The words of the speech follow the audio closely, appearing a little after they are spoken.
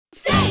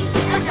Sing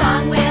a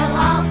song, we'll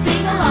all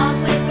sing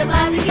along with the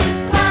Mother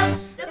Goose Club.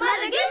 The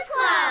Mother Goose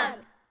Club.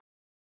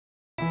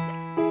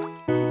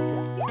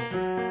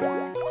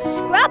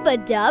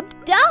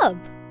 Scrub-a-dub-dub.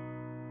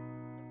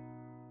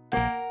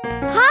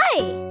 Hi,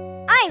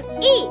 I'm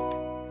Eep.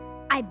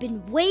 I've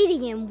been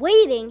waiting and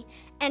waiting,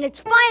 and it's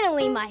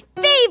finally my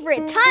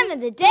favorite time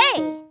of the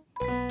day.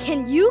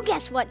 Can you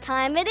guess what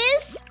time it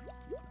is?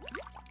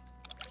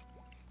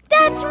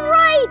 That's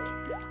right!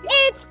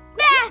 It's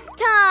bath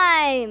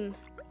time!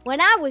 When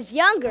I was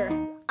younger,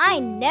 I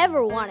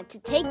never wanted to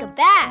take a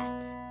bath.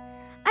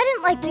 I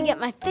didn't like to get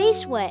my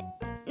face wet,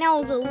 and I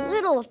was a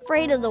little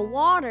afraid of the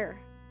water.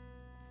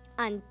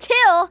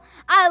 Until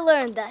I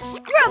learned the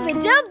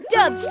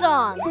Scrub-a-dub-dub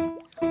song.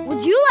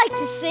 Would you like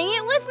to sing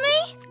it with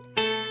me?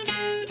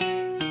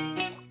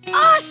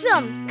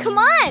 Awesome! Come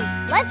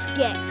on, let's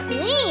get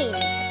clean.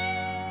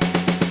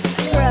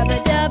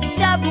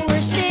 Scrub-a-dub-dub,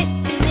 we're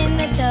sitting in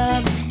the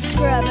tub.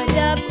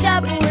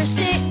 Scrub-a-dub-dub, we're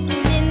sitting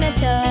in the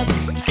tub.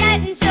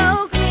 Getting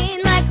so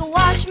clean like a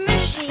washing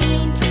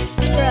machine.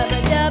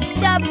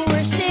 Scrub-a-dub-dub,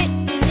 we're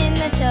sitting in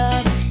the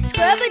tub.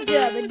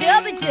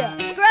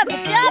 Scrub-a-dub-a-dub-a-dub,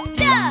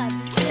 scrub-a-dub-dub.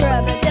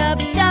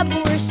 Scrub-a-dub-dub,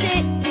 we're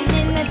sitting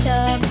in the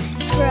tub.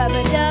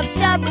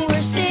 Scrub-a-dub-dub,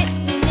 we're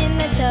sitting in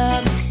the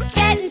tub.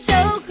 Getting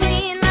so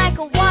clean like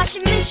a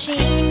washing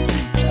machine.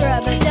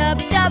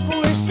 Scrub-a-dub-dub,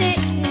 we're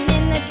sitting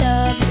in the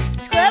tub.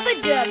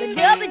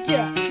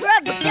 Scrub-a-dub-a-dub-a-dub,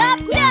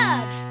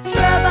 scrub-a-dub-dub.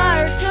 Scrub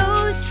our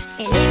toes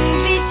and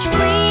in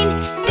between.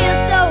 Feel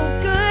so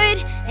good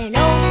and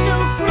oh so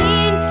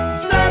clean.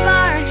 Scrub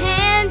our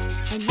hands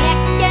and neck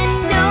and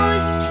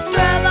nose.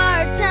 Scrub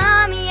our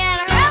tummy and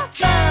our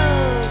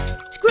elbows.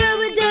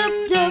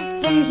 Scrub-a-dub-dub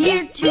from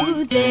here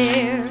to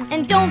there.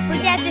 And don't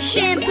forget to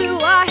shampoo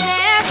our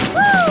hair.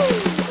 Woo!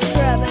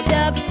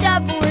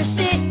 Scrub-a-dub-dub, we're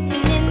sitting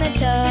in the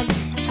tub.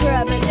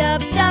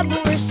 Scrub-a-dub-dub,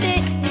 we're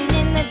sitting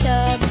in the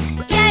tub.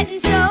 Getting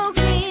so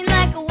clean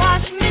like a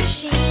washing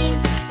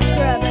machine.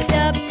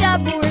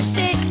 Scrub-a-dub-dub, we're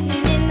sitting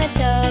in the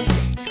tub.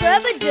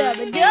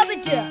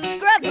 Scrub-a-dub-a-dub-a-dub,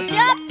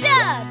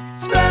 scrub-a-dub-dub.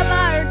 Scrub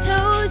our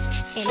toes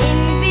and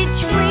in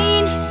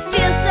between.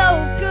 Feel so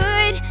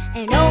good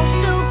and oh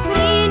so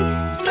clean.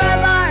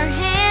 Scrub our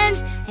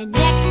hands and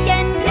neck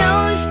and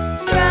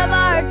nose. Scrub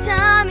our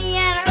tummy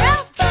and our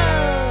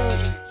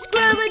elbows.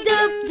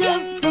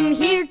 Scrub-a-dub-dub from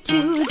here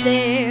to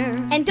there.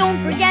 And don't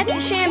forget to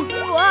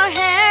shampoo our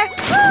hair.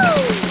 Woo!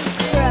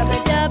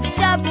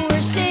 Scrub-a-dub-dub,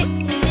 we're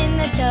sitting in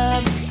the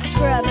tub.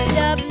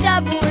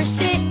 Scrub-a-dub-dub, we're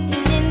sitting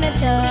in the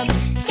tub.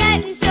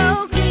 Getting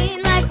so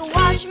clean like a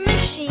washing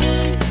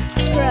machine.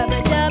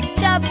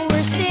 Scrub-a-dub-dub,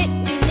 we're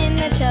sitting in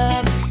the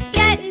tub.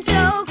 Getting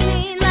so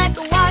clean like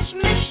a washing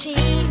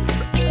machine.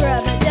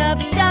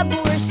 Scrub-a-dub-dub,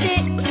 we're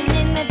sitting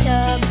in the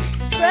tub.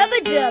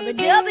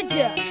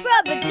 Scrub-a-dub-a-dub-a-dub,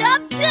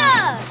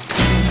 scrub-a-dub-dub.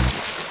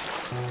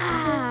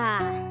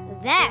 Ah,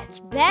 that's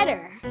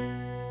better.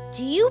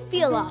 Do you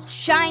feel all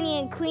shiny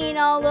and clean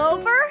all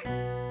over?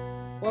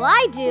 Well,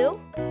 I do.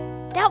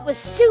 That was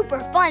super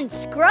fun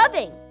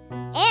scrubbing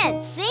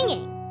and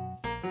singing.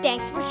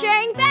 Thanks for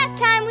sharing bath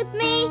time with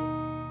me.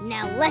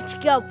 Now let's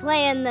go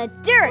play in the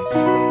dirt.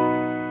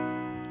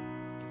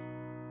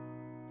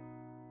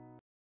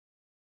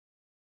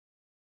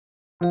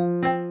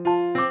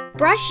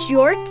 Brush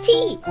your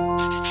teeth.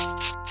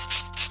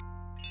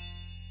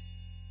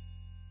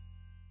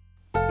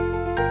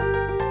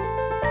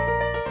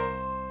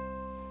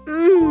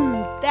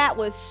 That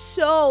was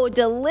so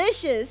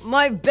delicious.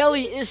 My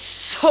belly is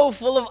so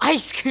full of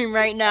ice cream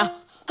right now.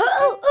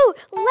 Ooh,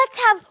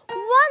 let's have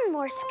one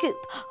more scoop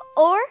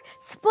or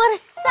split a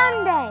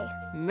sundae.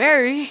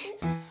 Mary,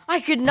 I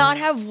could not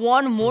have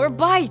one more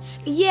bite.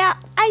 Yeah,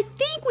 I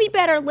think we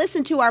better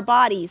listen to our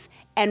bodies.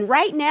 And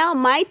right now,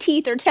 my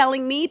teeth are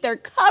telling me they're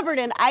covered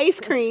in ice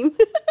cream.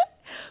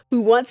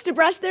 Who wants to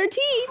brush their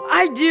teeth?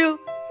 I do.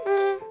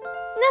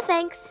 No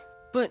thanks.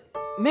 But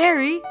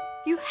Mary,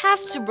 you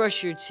have to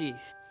brush your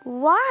teeth.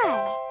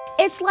 Why?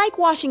 It's like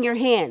washing your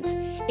hands.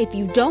 If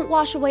you don't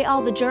wash away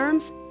all the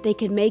germs, they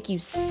can make you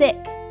sick.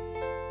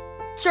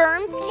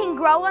 Germs can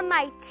grow on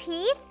my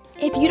teeth?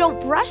 If you don't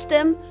brush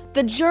them,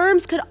 the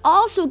germs could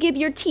also give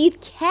your teeth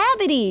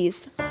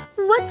cavities.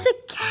 What's a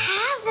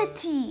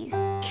cavity?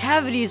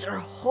 Cavities are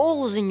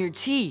holes in your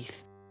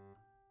teeth.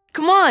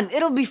 Come on,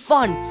 it'll be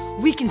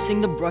fun. We can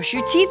sing the brush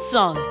your teeth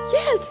song.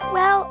 Yes.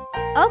 Well,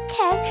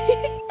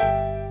 okay.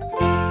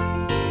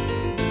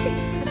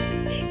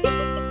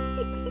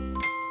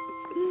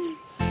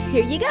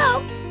 Here you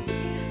go.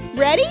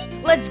 Ready?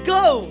 Let's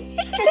go.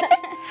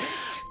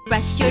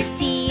 Brush your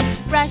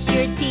teeth, brush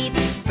your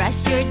teeth,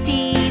 brush your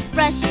teeth,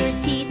 brush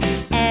your teeth.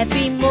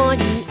 Every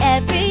morning,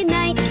 every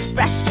night,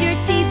 brush your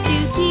teeth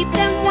to keep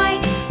them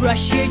white.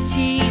 Brush your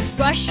teeth,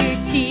 brush your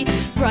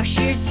teeth, brush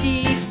your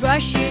teeth,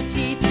 brush your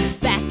teeth.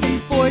 Back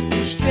and forth and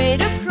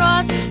straight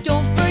across.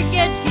 Don't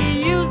forget to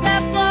use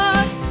that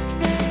floss.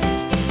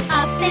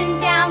 Up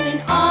and down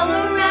and all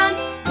around.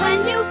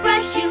 When you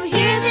brush, you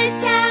hear this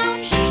sound.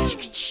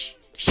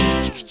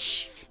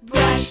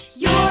 Brush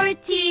your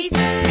teeth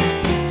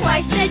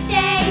twice a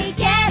day.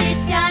 Get it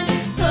done.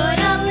 Put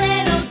a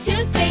little to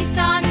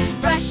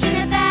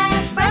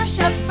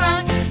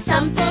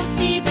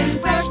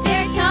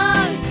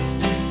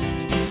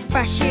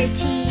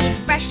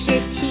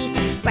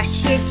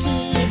Brush your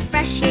teeth,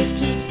 brush your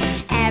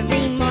teeth.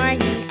 Every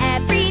morning,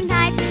 every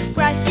night.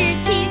 Brush your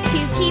teeth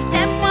to keep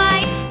them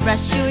white.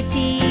 Brush your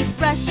teeth,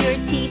 brush your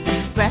teeth.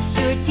 Brush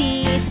your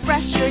teeth,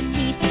 brush your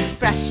teeth.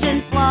 Brush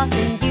and floss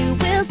and you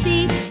will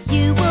see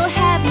you will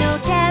have no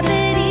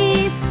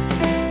cavities.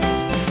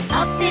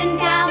 Up and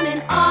down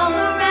and all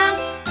around.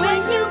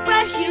 When you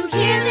brush, you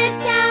hear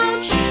this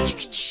sound.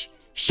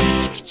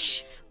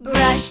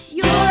 Brush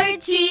your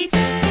teeth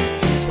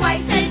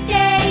twice a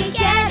day,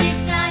 get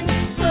it done.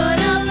 Put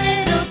a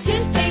little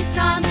toothpaste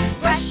on.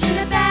 Brush in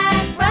the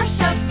back,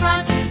 brush up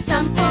front.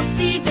 Some folks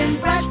even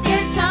brush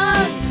their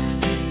tongue.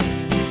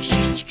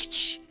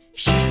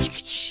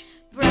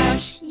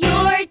 Brush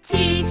your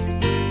teeth.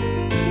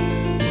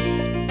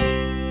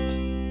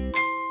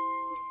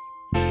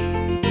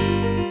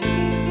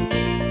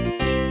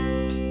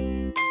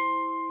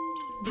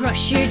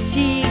 Brush your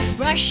teeth,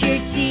 brush your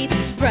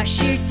teeth,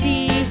 brush your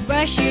teeth,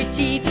 brush your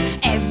teeth.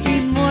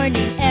 Every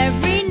morning,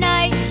 every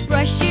night.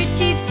 Brush your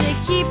teeth to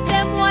keep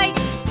them white.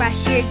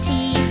 Brush your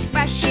teeth,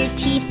 brush your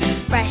teeth.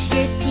 Brush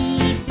your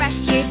teeth, brush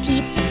your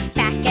teeth.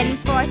 Back and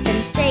forth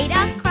and straight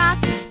across.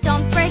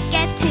 Don't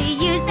forget to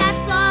use that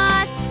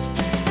floss.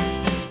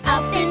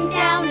 Up and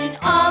down and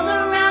all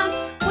around.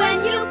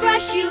 When you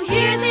brush, you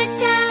hear this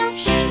sound.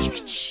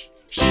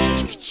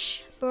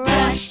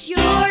 Brush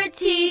your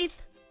teeth.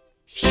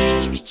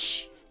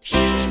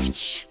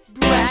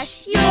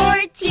 Brush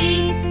your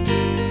teeth.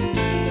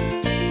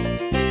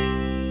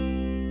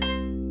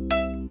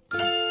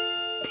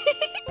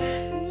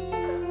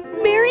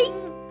 Mary,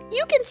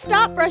 you can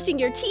stop brushing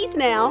your teeth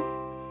now.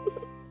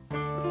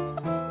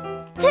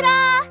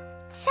 Ta-da!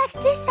 Check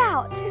this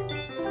out.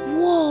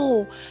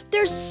 Whoa,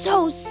 they're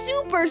so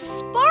super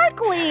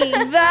sparkly.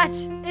 That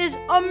is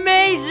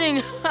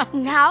amazing!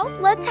 Now,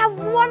 let's have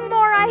one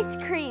more ice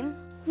cream.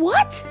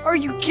 What? Are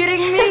you kidding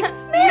me?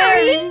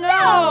 Mary,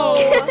 no!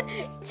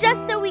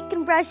 Just so we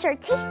can brush our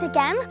teeth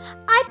again.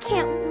 I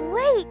can't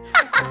wait.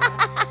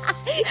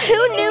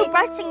 Who knew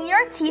brushing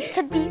your teeth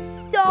could be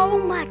so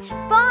much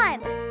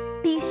fun?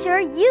 Be sure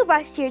you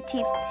brush your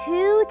teeth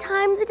 2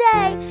 times a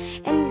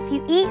day. And if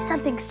you eat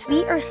something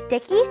sweet or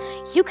sticky,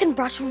 you can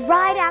brush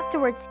right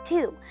afterwards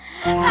too.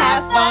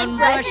 Have fun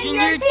brushing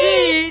your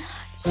teeth!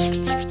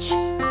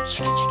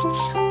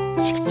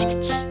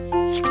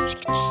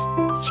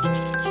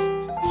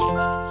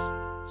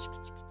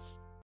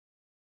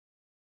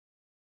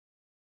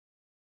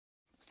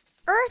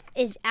 Earth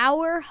is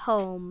our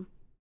home.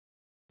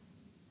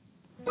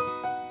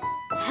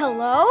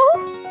 Hello?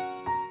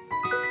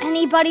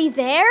 Anybody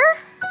there?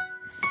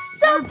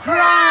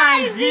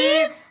 Surprise,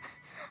 Eve!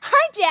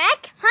 Hi,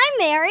 Jack. Hi,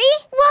 Mary.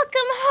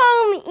 Welcome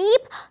home,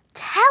 Eep.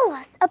 Tell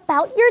us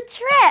about your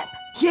trip.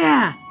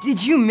 Yeah,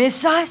 did you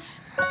miss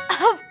us?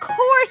 Of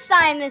course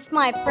I miss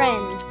my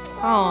friends.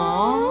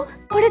 Aww.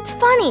 But it's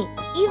funny,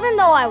 even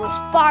though I was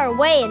far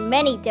away in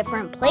many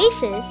different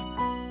places,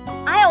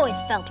 I always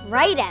felt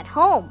right at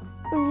home.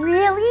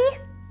 Really?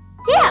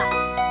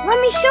 Yeah, let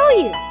me show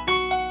you.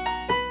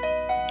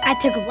 I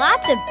took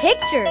lots of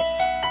pictures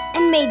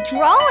and made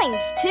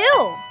drawings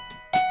too.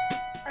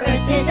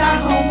 Earth is our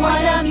home,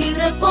 what a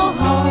beautiful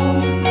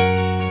home.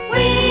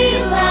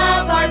 We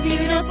love our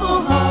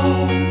beautiful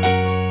home.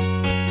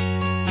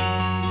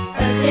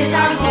 Earth is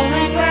our home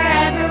and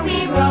wherever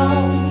we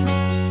roam,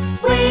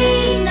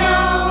 we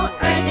know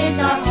Earth is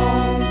our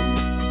home.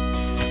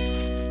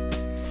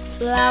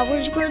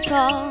 Flowers grow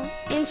tall,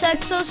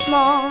 insects so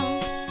small.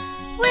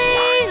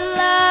 We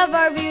love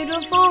our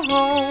beautiful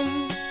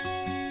home.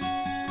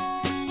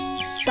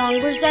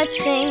 Songbirds that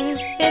sing,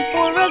 fit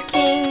for a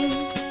king.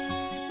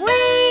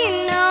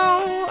 We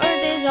know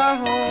Earth is our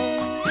home.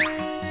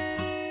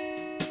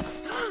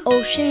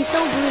 Ocean so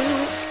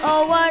blue,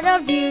 oh what a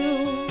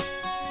view.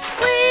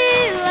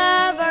 We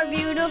love our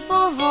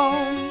beautiful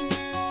home.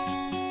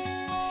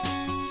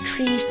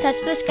 Trees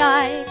touch the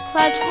sky,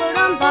 clouds float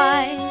on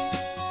by.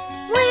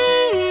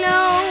 We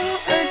know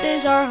Earth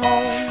is our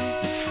home.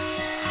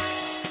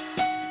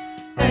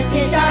 Earth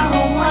is our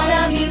home, what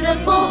a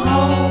beautiful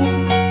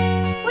home.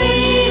 We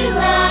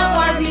love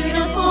our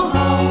beautiful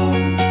home.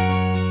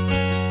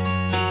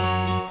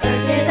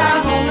 Earth is our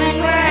home and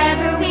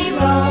wherever we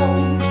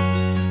roam,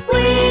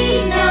 we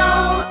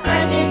know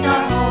Earth is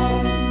our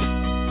home.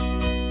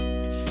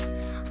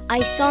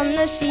 Ice on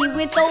the sea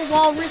with a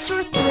walrus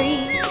or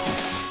 3.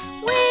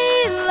 We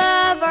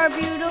love our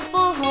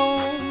beautiful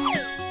home.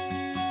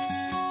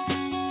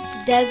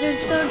 Desert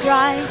so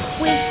dry,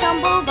 waves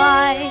tumble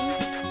by.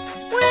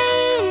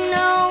 We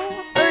know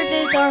Earth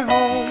is our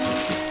home.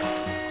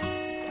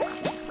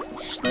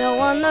 Snow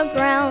on the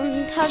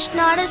ground, hush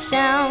not a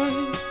sound.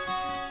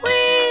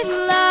 We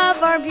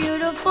love our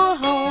beautiful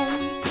home.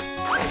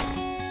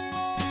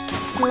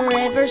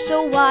 River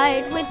so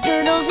wide with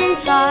turtles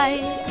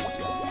inside.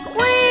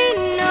 We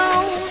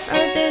know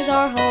Earth is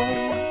our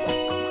home.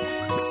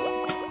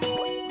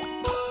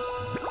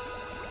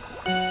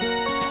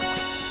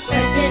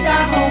 Earth is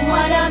our home,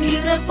 what a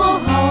beautiful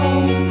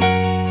home.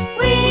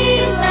 We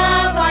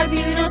love our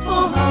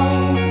beautiful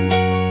home.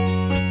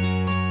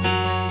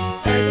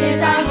 Earth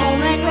is our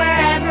home and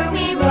wherever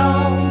we roam,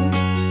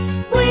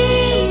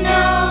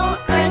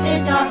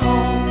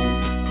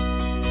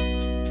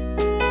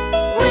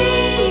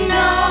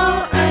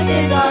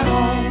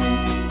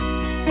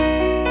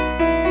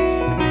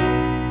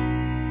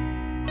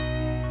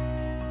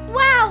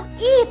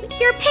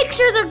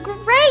 pictures are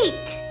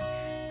great.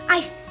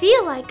 I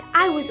feel like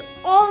I was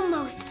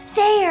almost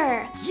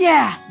there.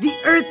 Yeah, the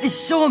Earth is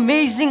so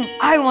amazing.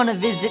 I want to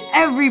visit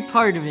every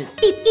part of it.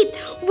 Eep, eep.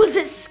 Was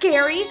it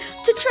scary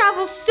to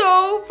travel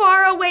so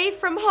far away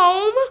from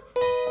home?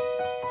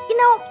 You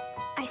know,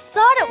 I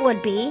thought it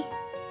would be.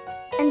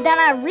 And then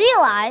I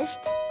realized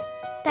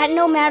that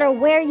no matter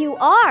where you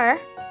are,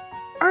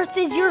 Earth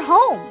is your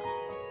home.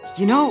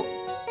 You know,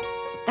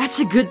 that's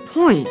a good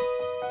point.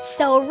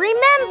 So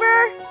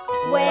remember,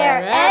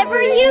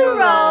 wherever you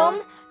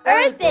roam,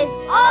 Earth is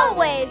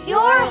always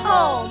your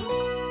home.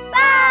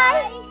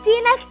 Bye! See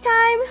you next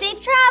time.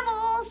 Safe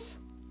travels.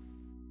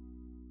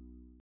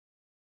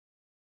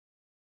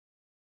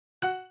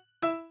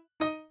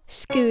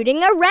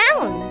 Scooting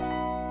around.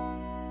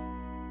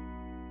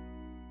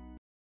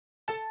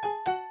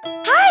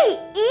 Hi,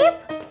 Eep.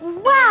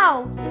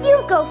 Wow,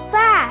 you go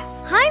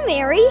fast. Hi,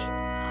 Mary.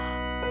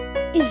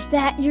 Is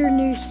that your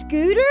new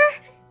scooter?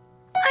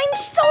 I'm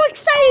so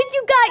excited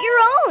you got your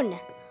own.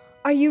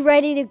 Are you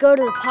ready to go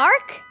to the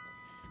park?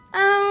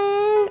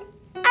 I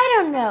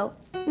don't know.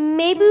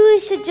 Maybe we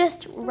should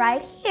just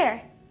ride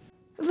here.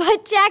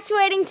 But Jack's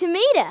waiting to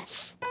meet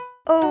us.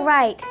 Oh,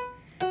 right.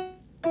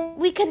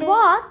 We could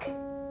walk.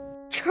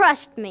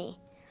 Trust me.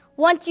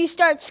 Once you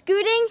start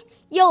scooting,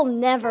 you'll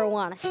never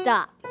want to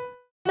stop.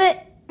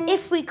 But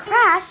if we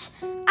crash,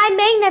 I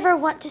may never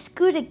want to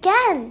scoot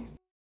again.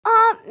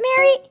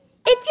 Mary,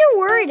 if you're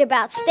worried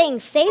about staying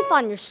safe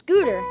on your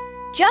scooter,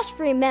 just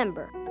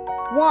remember,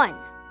 1,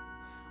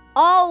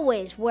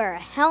 always wear a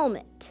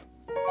helmet.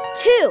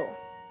 2,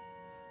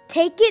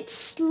 take it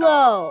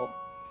slow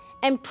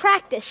and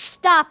practice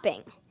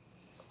stopping.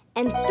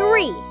 And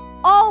 3,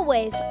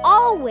 always,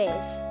 always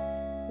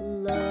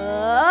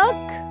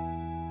look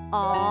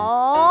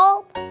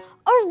all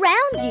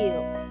around you.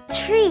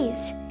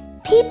 Trees,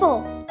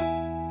 people,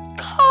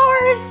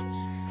 cars.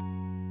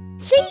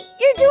 See,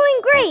 you're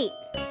doing great.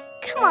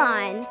 Come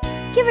on,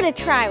 give it a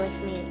try with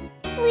me,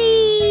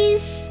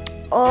 please.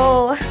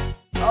 Oh,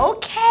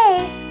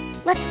 okay.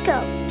 Let's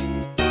go.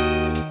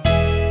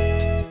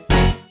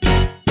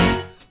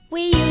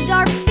 We use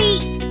our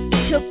feet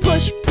to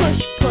push,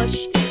 push,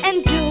 push,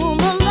 and zoom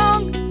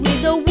along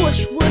with a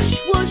whoosh, whoosh,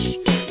 whoosh.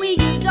 We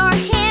use our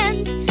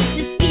hands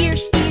to steer,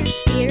 steer,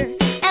 steer,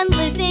 and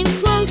listen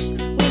close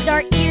with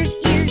our ears,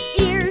 ears,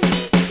 ears.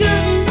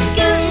 Scootin',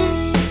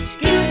 scootin',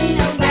 scootin'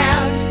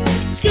 around.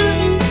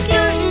 Scootin',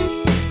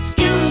 scootin',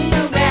 scootin'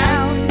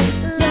 around.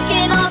 Look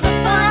at all the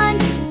fun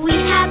we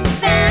have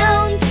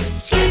found.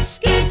 Scoot,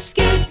 scoot,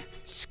 scoot,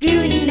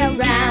 scootin'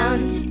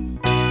 around.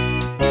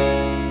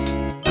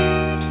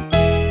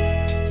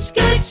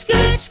 Scoot,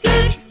 scoot,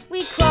 scoot,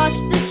 we cross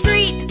the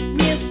street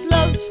real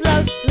slow,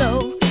 slow,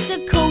 slow.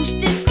 The coast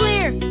is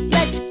clear,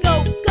 let's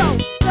go, go,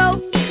 go.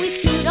 We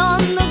scoot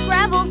on the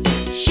gravel,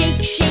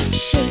 shake, shake,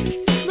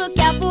 shake. Look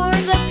out for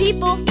the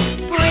people,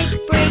 break,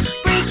 break,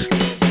 break.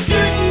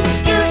 Scootin',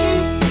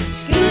 scootin',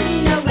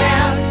 scootin'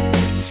 around.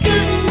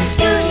 Scootin',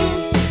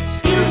 scootin',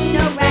 scootin'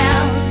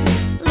 around.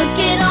 Look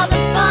at all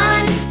the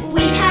fun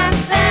we have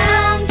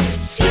found.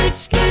 Scoot,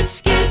 scoot,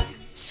 scoot,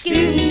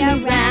 scootin'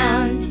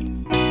 around.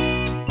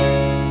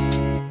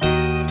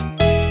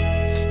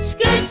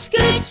 Scoot,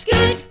 scoot,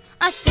 scoot,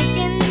 a stick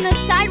in the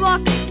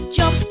sidewalk.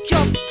 Jump,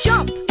 jump,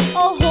 jump,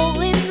 a hole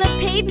in the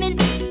pavement.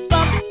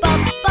 Bump,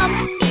 bump,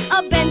 bump,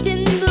 a bend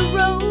in the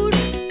road.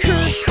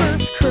 Curve,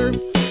 curve, curve,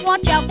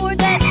 watch out for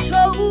that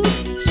toad.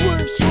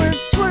 Swerve, swerve,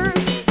 swerve,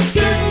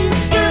 scootin',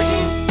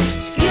 scootin',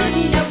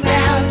 scootin'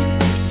 around.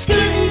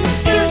 Scootin',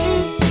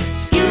 scootin',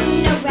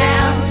 scootin'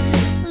 around.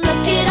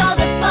 Look at all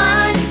the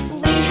fun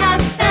we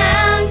have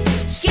found.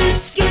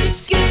 Scoot, scoot,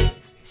 scoot,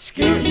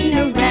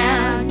 scootin'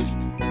 around.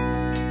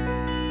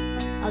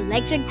 Our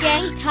legs are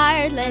getting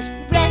tired, let's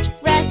rest,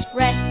 rest,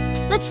 rest.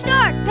 Let's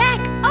start back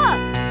up.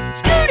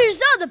 Scooters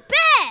are the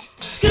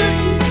best.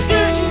 Scootin',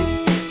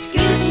 scootin',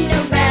 scootin'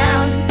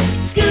 around.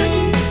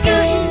 Scootin',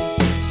 scootin',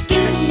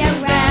 scootin'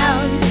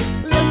 around.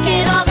 Look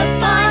at all the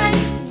fun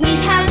we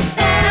have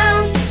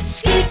found.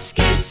 Scoot,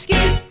 scoot,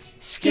 scoot,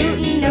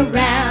 scootin'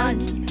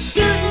 around.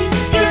 Scootin',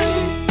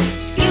 scootin',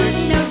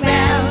 scootin'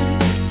 around.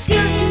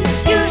 Scootin',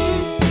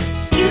 scootin',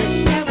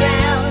 scootin'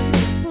 around.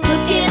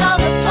 Look at all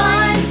the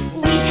fun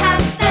we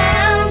have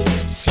found.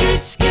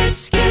 Scoot, scoot,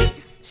 scoot,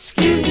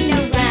 scootin'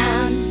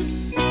 around.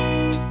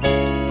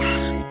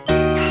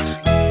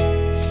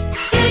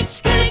 Scoot,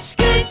 scoot,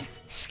 scoot,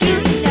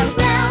 scootin'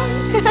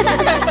 around.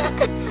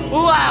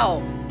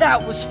 Wow,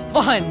 that was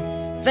fun.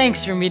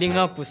 Thanks for meeting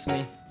up with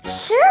me.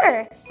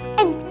 Sure,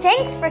 and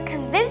thanks for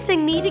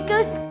convincing me to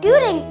go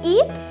scooting,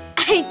 Eep.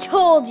 I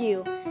told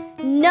you,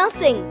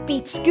 nothing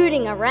beats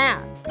scooting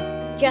around.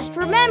 Just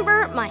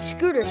remember my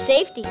scooter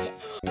safety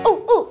tips.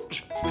 Oh,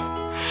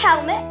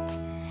 helmet.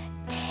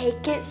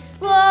 Take it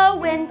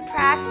slow and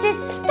practice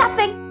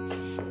stopping.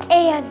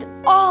 And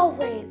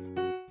always,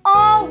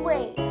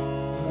 always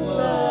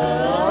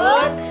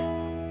look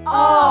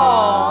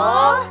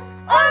all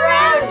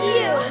around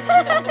you.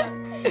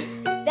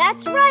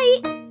 That's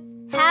right.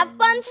 Have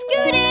fun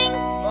scooting.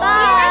 Bye.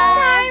 See you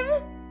next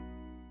time.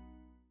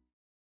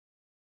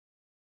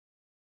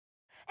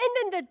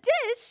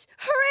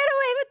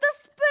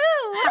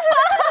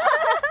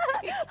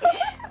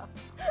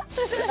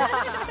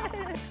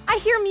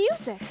 hear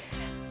music.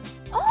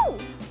 Oh,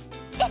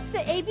 it's the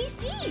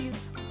ABCs.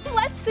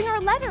 Let's sing our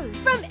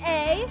letters. From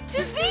A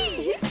to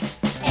Z.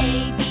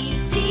 A, B,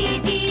 C,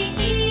 D,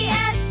 E,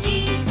 F,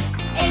 G,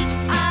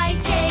 H, I,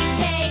 J,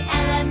 K,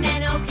 L, M,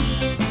 N, O, P,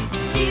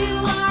 Q,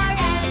 R,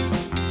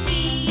 S, T,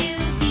 U,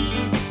 V,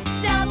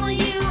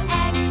 W,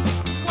 X,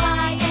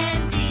 Y,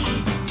 and Z.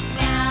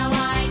 Now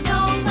I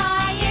know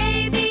my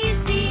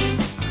ABCs.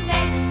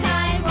 Next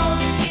time,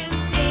 won't you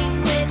sing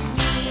with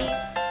me?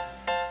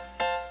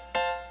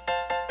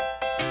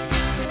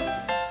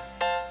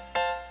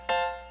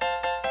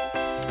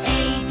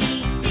 A, B,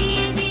 C,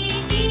 D,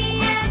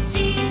 E, F, G,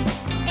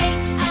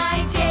 H,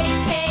 I, J,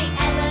 K,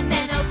 L, M,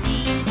 N, O, P,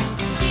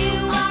 Q,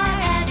 R,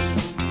 S,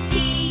 T,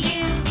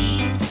 U, V,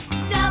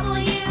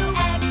 W,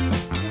 X,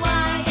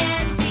 Y,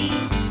 and Z.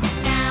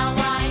 Now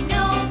I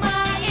know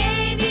my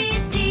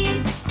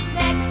ABCs.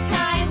 Next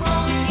time,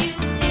 won't you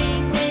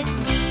sing with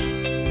me?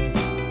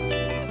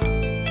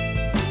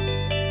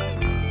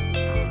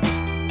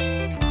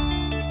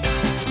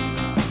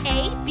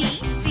 A, B,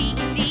 C,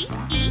 D,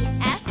 E,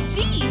 F, G,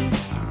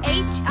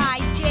 H, I,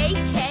 J,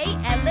 K,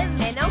 L,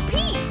 M, N, O, P,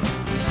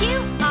 Q,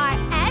 R,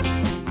 S,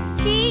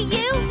 T,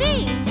 U, V,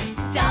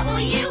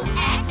 W,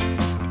 X,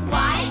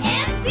 Y,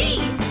 and Z.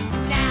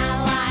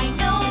 Now I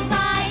know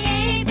my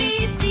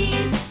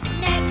ABCs.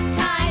 Next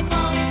time,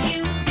 won't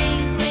you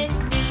sing with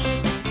me?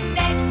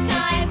 Next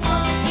time,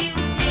 won't you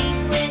sing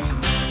with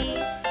me?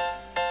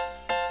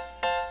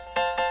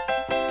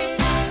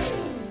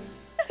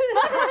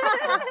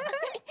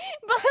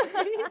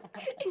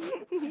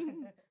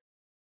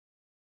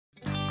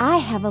 I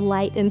have a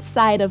light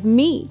inside of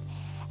me,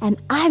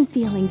 and I'm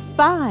feeling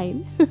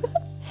fine.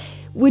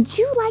 Would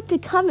you like to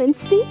come and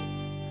see?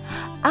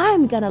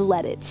 I'm gonna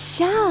let it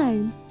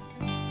shine.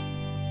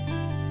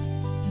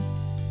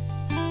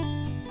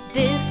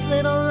 This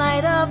little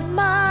light of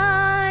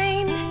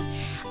mine,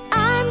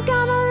 I'm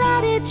gonna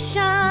let it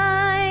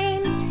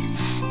shine.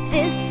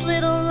 This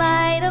little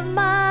light of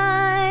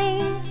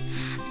mine,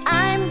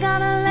 I'm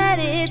gonna let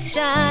it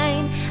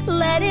shine.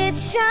 Let it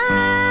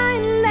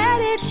shine,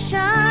 let it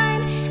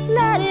shine,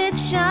 let it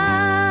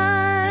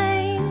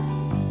shine.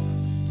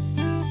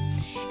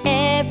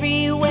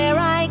 Everywhere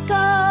I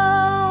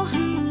go,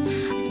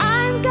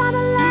 I'm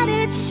gonna let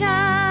it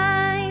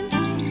shine.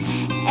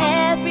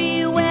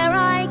 Everywhere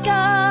I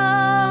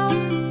go,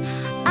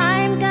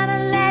 I'm gonna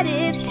let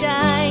it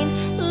shine.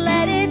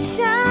 Let it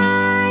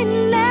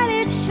shine, let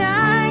it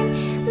shine,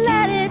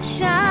 let it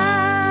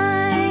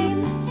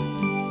shine.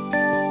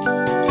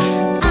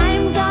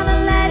 I'm gonna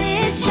let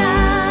it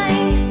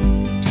shine.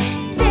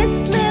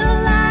 This little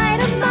light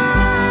of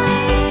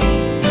mine,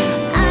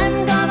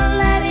 I'm gonna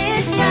let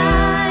it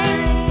shine.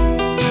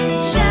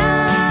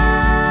 Shine.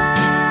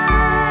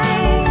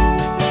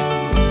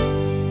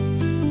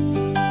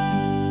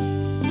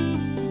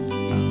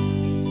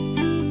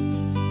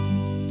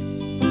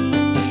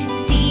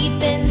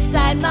 Deep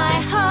inside my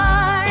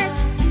heart,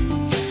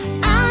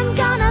 I'm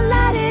gonna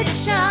let it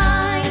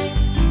shine.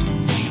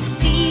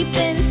 Deep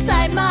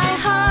inside my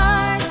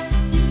heart,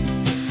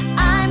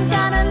 I'm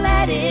gonna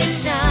let it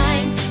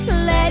shine.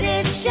 Let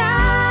it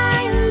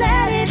shine,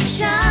 let it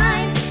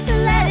shine,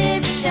 let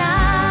it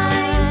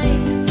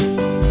shine.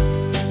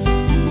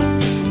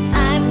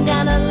 I'm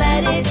gonna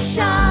let it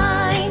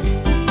shine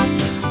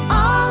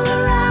all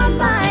around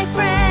my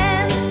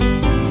friends.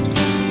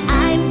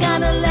 I'm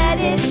gonna let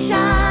it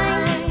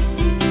shine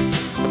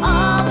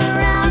all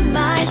around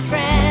my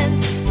friends.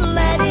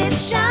 Let it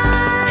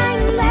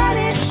shine, let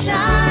it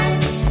shine,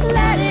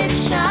 let it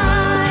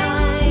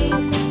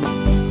shine.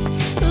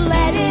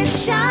 Let it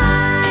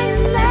shine,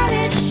 let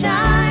it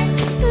shine,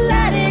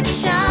 let it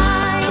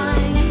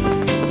shine.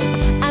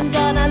 I'm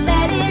gonna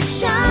let it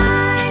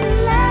shine,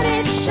 let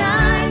it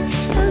shine,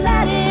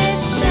 let it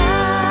shine.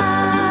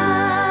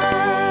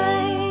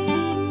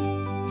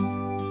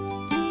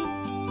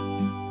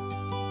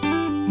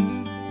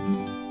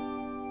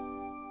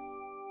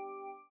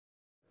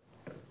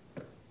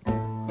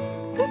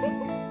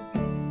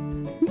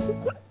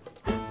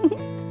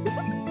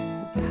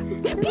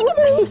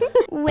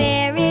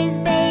 Where is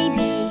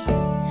baby?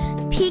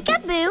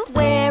 Peekaboo,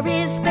 Where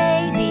is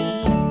baby?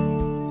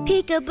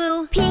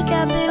 Peekaboo,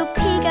 peekaboo,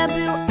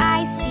 peekaboo,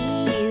 I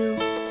see you.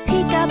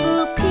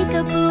 peekaboo,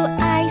 peekaboo,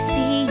 I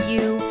see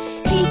you.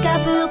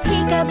 Peekaboo,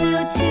 peekaboo,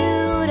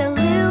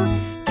 toodaloo,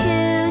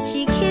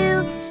 coochie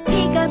coo.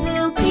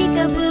 Peekaboo,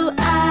 peekaboo,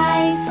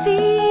 I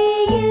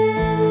see you.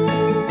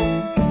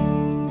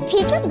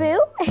 Peekaboo.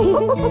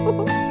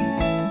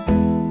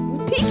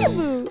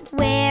 Peekaboo.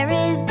 Where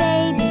is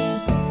baby?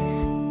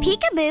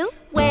 Peekaboo,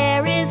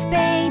 Where is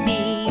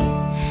baby?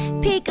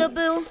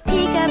 Peekaboo,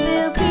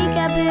 peekaboo,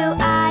 peekaboo,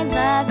 I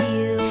love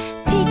you.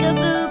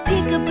 peekaboo,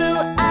 peekaboo,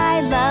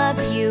 I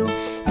love you.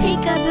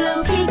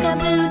 Peekaboo,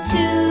 peekaboo,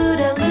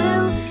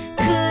 toodaloo,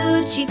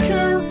 coochie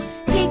coo.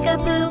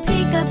 Peekaboo,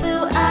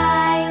 peekaboo,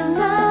 I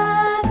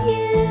love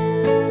you.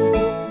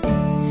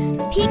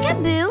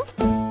 Peekaboo.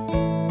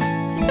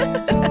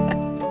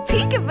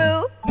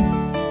 peekaboo.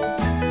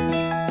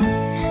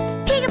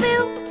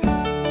 Peekaboo.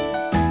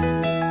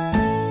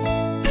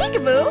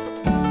 Peekaboo.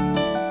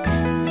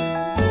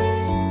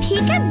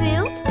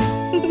 Peekaboo.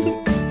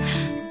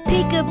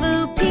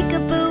 Peekaboo,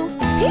 peekaboo,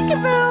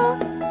 peekaboo.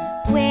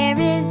 Where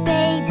is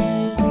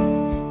baby?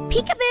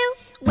 Peekaboo.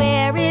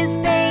 Where is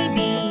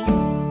baby?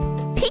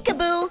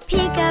 Peekaboo.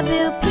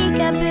 Peekaboo,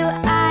 peekaboo,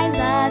 I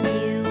love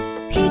you.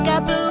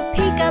 Peekaboo,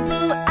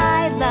 peekaboo,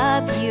 I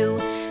love you.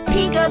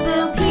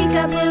 Peekaboo,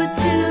 peekaboo,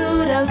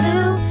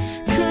 toodaloo.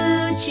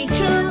 Coochie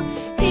coo.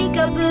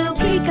 Peekaboo,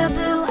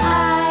 peekaboo, I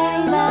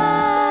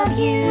love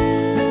you.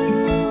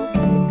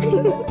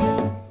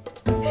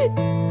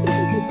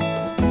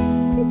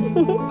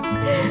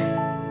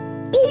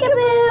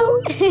 Peekaboo.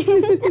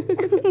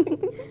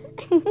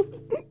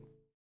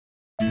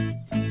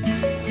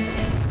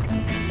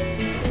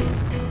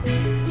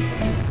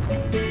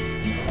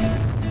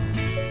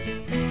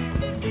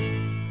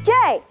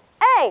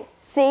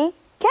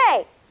 J-A-C-K.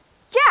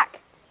 Jack,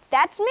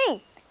 that's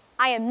me.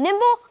 I am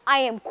nimble, I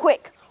am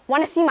quick.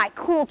 Want to see my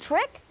cool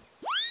trick?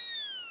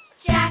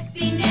 Jack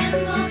be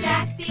nimble,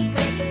 Jack be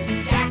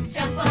quick. Jack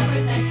jump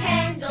over the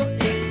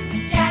candlestick.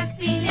 Jack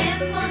be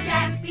nimble,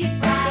 Jack be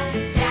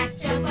spry. Jack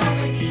jump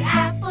over the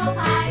apple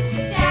pie.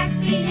 Jack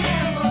be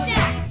nimble,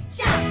 Jack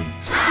jump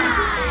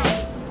high.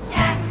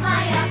 Jack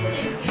fly up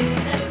into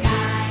the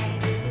sky.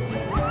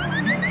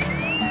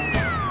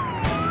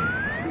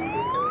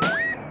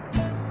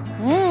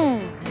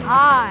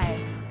 Hi.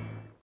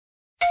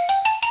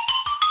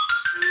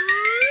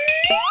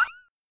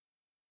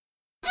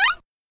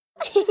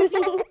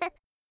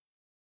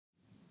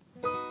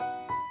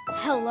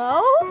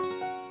 Hello?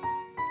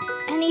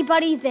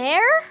 Anybody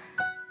there?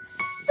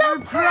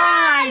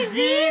 Surprise,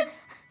 Eve!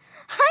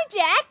 Hi,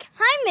 Jack.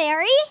 Hi,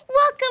 Mary.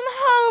 Welcome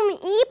home,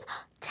 Eep.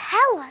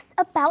 Tell us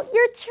about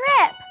your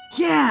trip.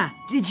 Yeah,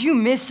 did you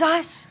miss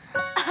us?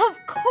 Of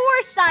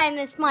course I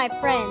miss my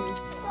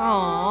friends.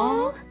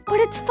 Aww. But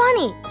it's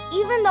funny,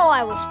 even though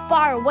I was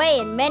far away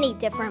in many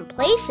different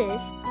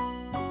places,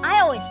 I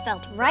always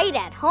felt right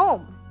at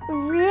home.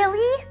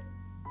 Really?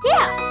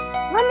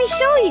 Yeah, let me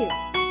show you.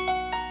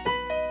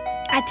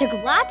 I took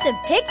lots of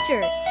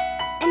pictures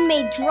and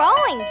made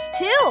drawings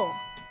too.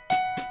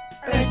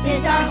 Earth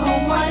is our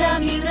home, what a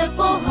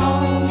beautiful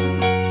home.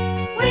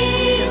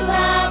 We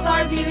love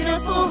our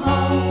beautiful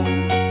home.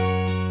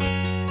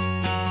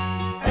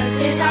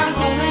 Earth is our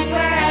home and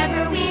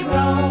wherever we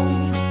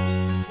roam,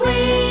 we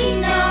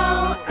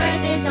know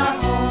Earth is our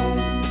home.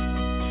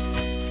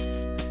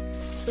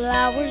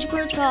 Flowers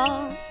grow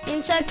tall,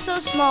 insects so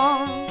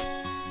small.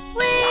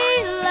 We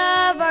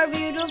love our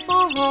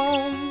beautiful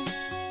home.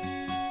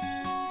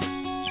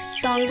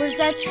 Songbirds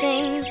that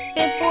sing,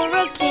 fit for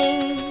a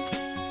king.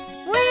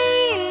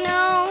 We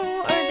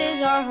know Earth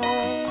is our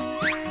home.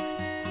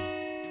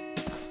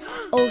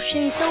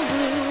 Ocean so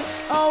blue,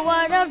 oh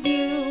what a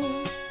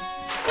view.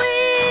 We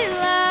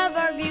love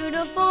our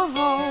beautiful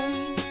home.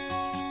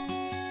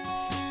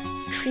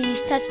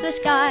 Trees touch the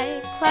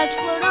sky, clouds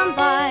float on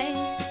by.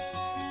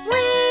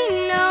 We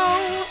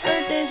know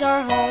Earth is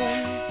our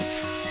home.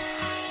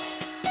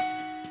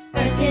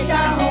 Earth is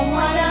our home,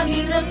 what a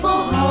beautiful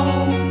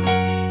home.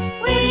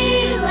 We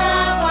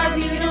love our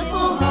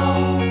beautiful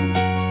home.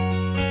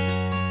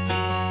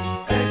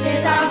 Earth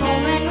is our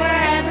home and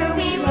wherever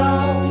we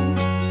roam,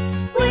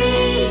 we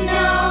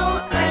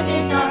know Earth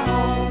is our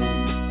home.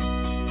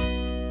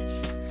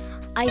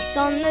 Ice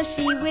on the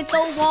sea with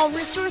a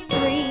walrus or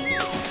three.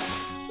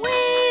 We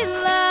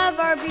love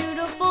our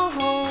beautiful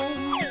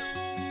home.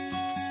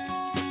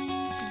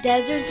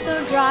 Desert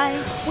so dry,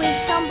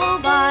 waves tumble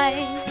by.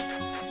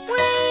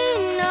 We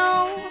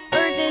know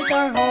Earth is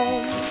our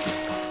home.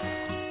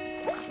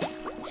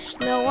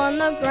 Snow on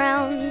the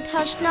ground,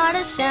 hush not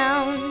a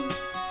sound.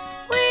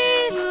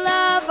 We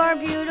love our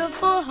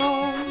beautiful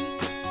home.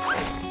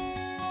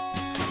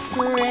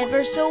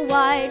 River so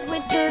wide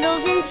with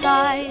turtles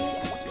inside.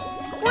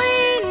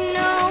 We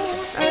know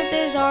Earth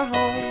is our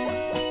home.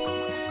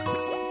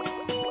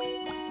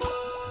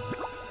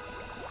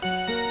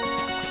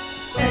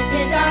 Earth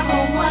is our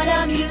home, what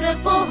a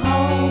beautiful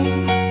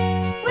home.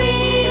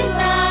 We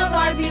love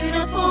our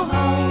beautiful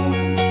home.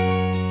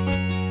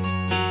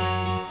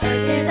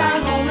 Earth is our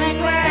home and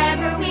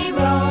wherever we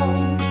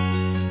roam,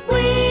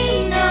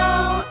 we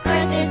know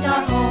Earth is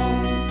our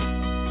home.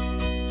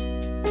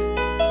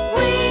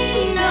 We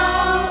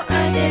know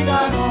Earth is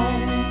our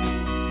home.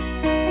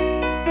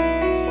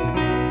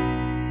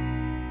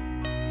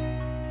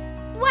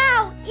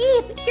 Wow,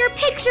 Eve, your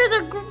pictures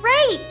are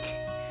great.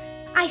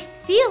 I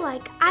feel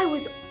like I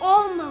was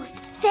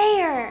almost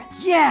there.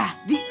 Yeah,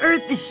 the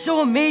Earth is so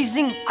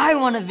amazing. I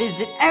want to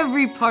visit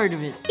every part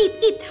of it. Eep,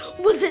 eep.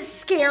 Was it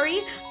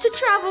scary to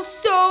travel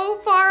so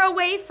far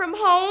away from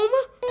home?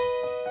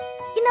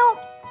 You know,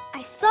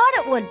 I thought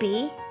it would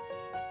be.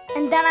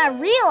 And then I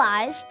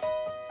realized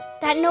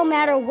that no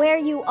matter where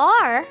you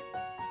are,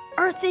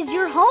 Earth is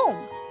your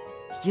home.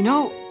 You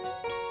know,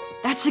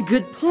 that's a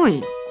good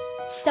point.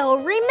 So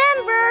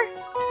remember,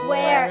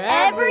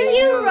 wherever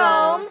you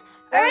roam,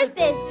 Earth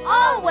is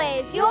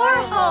always your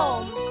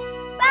home.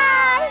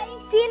 Bye!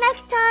 See you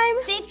next time.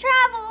 Safe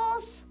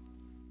travels!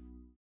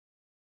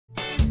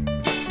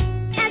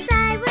 As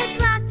I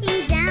was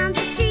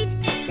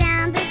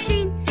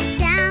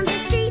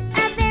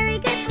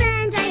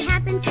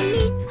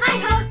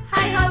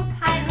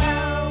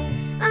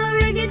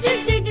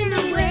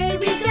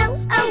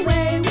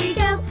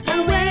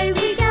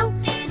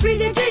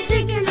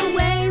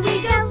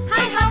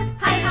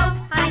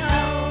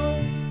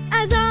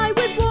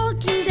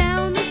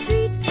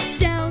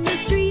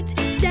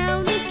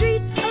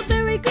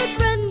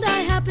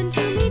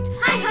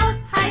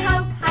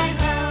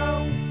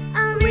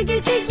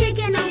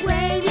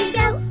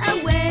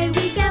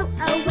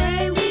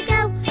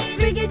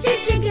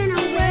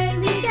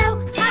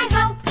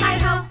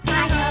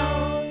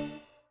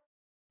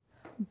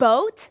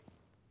Boat?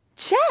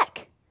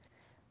 Check.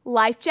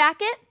 Life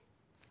jacket?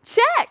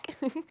 Check.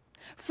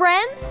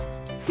 Friends?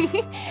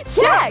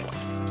 Check.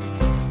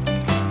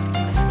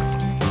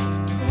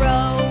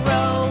 Row,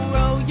 row,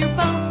 row your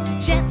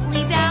boat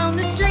gently down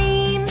the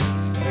stream.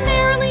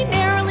 Merrily,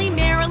 merrily,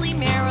 merrily,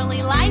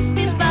 merrily, life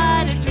is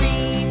but a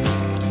dream.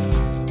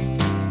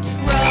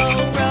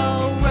 Row,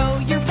 row, row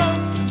your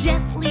boat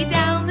gently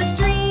down the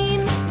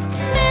stream.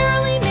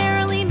 Merrily,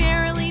 merrily,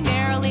 merrily,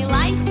 merrily,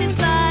 life is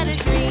but a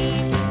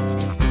dream.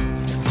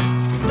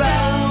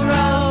 Row,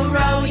 row,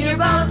 row your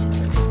boat.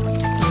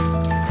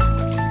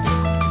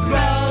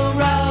 Row,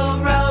 row,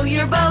 row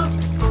your boat.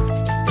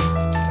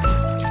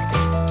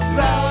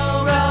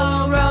 Row,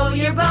 row, row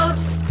your boat.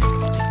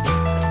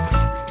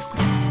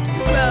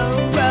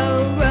 Row,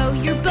 row, row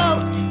your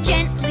boat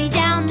gently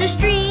down the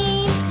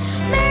stream.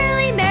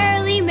 Merrily,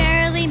 merrily,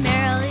 merrily,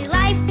 merrily,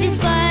 life is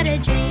but a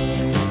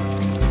dream.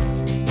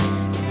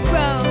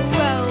 Row,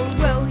 row,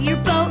 row your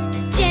boat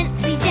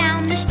gently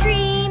down the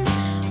stream.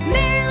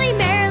 Merrily,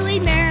 merrily,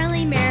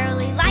 merrily,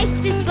 merrily,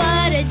 life is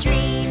but a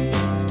dream.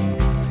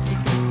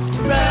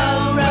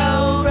 Row,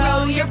 row,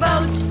 row your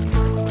boat.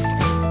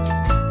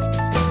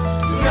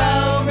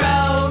 Row,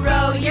 row,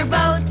 row your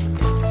boat.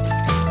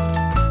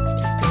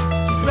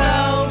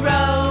 Row,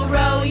 row,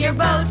 row your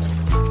boat.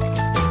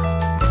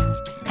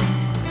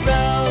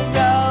 Row,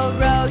 row,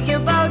 row your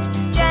boat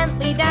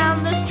gently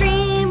down the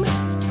stream.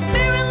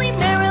 Merrily,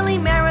 merrily,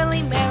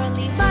 merrily,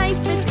 merrily,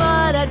 life is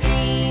but a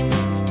dream.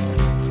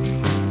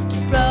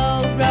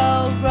 Row,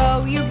 row,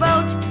 row your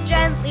boat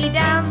gently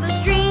down the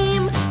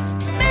stream.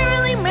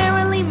 Merrily,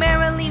 merrily,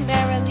 merrily,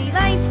 merrily,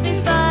 life is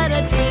but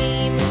a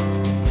dream.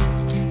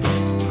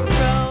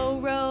 Row,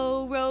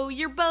 row, row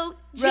your boat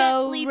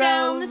gently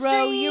down the stream.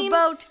 Row your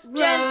boat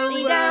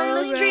gently down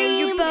the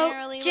stream. Your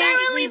boat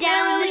gently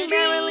down the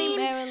stream.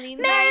 Merrily,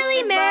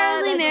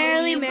 merrily,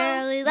 merrily,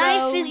 merrily,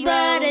 life is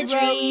but a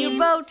dream. Your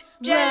boat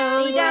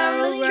gently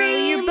down the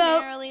stream. Your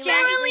boat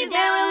Merrily,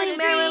 merrily,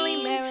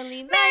 merrily,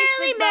 merrily,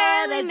 merrily,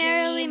 merrily,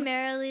 merrily,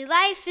 merrily,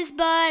 life is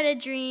but a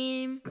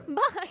dream.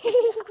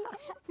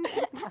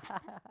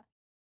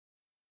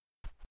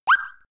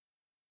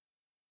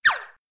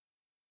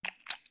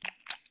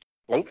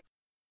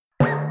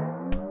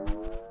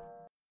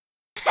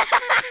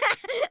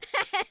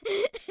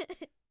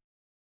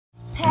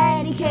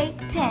 Patty cake,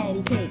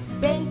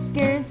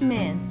 baker's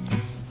man.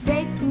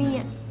 Bake me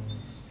a...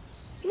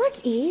 Look,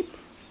 Eve,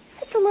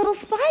 it's a little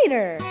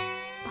spider.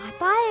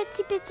 Bye-bye,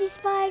 Itsy Bitsy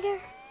Spider.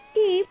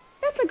 Eve,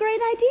 that's a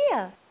great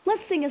idea.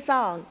 Let's sing a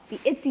song, the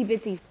Itsy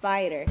Bitsy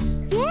Spider.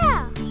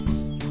 Yeah.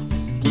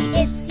 The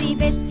itsy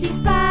bitsy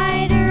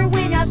spider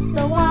went up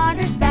the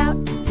water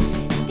spout.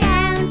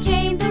 Down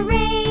came the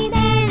rain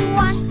and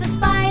washed the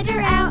spider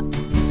out.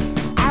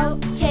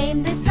 Out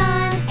came the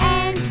sun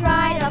and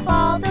dried up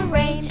all the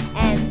rain.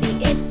 And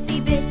the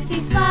itsy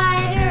bitsy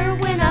spider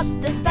went up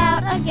the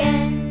spout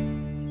again.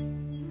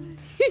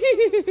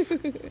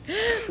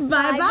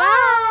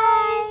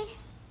 Bye-bye.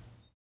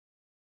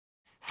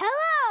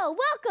 Hello,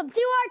 welcome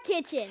to our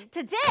kitchen.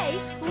 Today,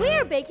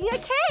 we're baking a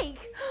cake.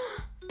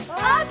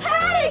 A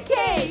patty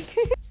cake.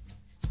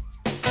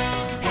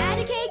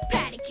 Patty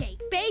cake,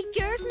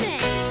 baker's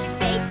man.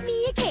 Bake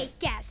me a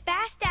cake as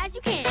fast as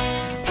you can.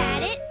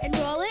 Pat it and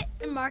roll it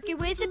and mark it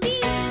with a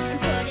B. And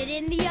put it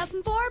in the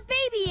oven for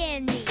baby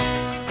and me.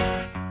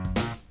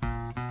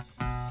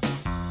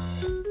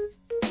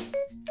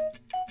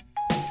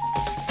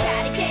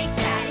 Patty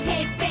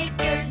cake,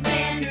 baker's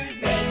man.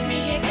 Bake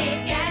me a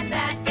cake as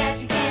fast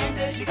as you can.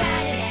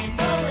 Pat it and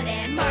roll it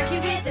and mark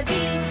it with a B.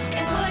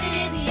 And put it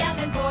in the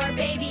oven for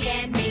baby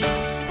and me.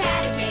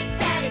 Patty cake,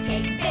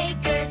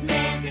 baker's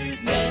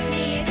man. Make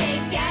me a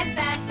cake as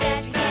fast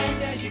as you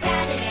can.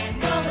 Pat it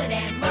and roll it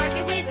and mark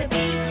it with a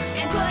B.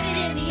 And put it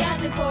in the oven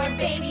for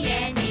baby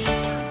and me.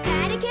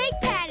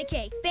 Patty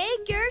cake,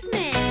 baker's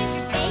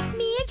man. Bake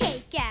me a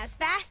cake as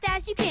fast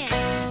as you can.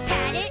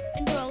 Pat it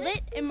and roll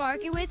it and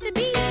mark it with a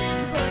B.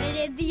 And put it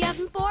in the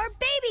oven for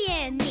baby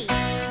and me.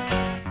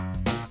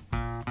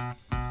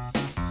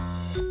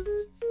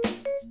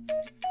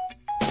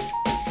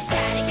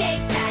 Patty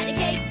cake,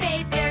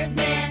 baker's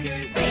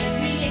man.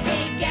 Bake me a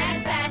cake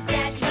as fast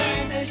as you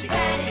can.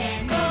 Pat it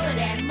and roll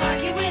it and mark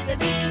it with a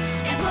B.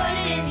 And put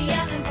it in the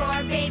oven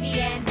for baby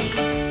and me.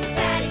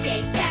 Patty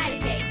cake,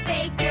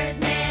 baker's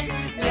man.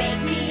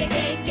 Bake me a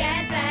cake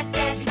as fast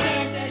as you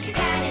can.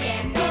 Pat it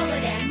and roll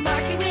it and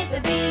mark it with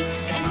a B.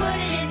 And put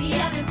it in the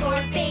oven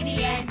for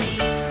baby and me.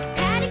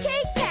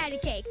 Patty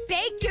cake,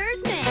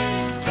 baker's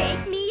man.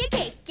 Bake me a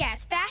cake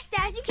as fast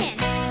as you can.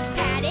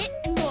 Pat it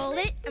and roll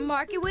it and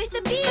mark it with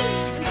a B.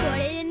 And put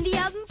it in the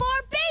oven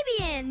for baby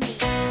and me.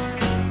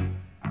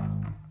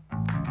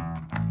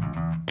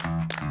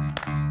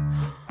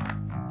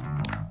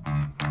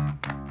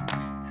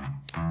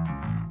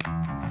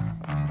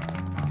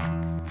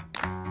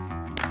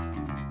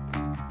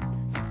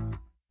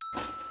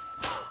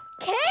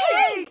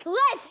 Cake!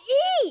 Let's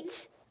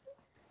eat!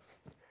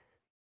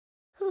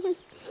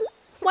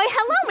 Why,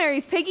 hello,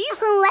 Mary's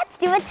Piggies. Let's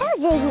do a toe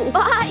jiggy.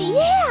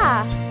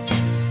 Yeah.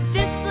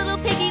 This little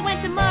piggy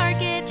went to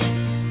market.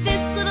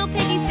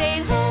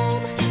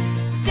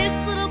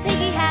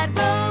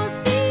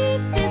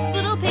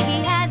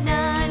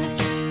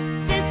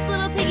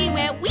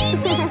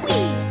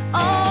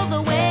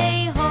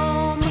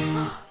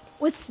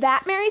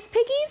 guys,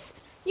 piggies?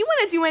 You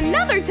want to do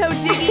another toe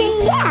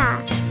jiggy?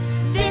 Yeah.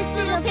 This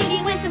little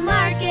piggy went to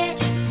market.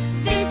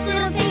 This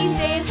little piggy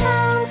stayed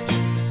home.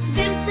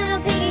 This little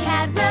piggy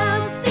had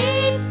roast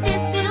beef.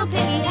 This little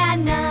piggy had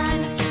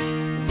none.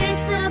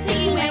 This little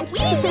piggy went wee,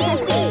 wee,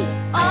 wee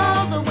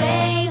all the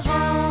way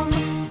home.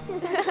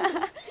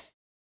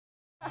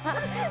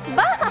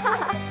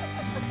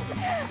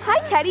 Hi,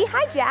 Teddy.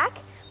 Hi, Jack.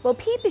 Well,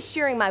 Peep is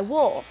shearing my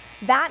wool.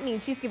 That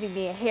means she's giving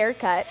me a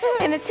haircut,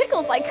 and it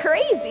tickles like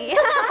crazy.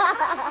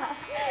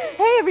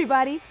 Hey,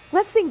 everybody.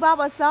 Let's sing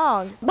Baba's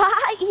song.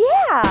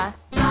 Yeah.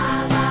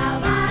 Baa, baa,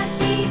 baa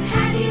sheep,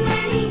 have you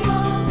any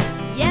wool?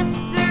 Yes,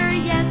 sir,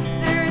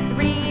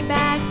 3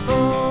 bags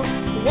full.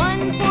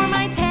 1 for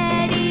my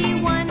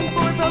Teddy, 1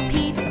 for Bo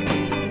Peep,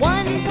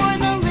 1 for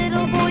the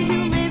little boy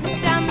who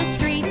lives down the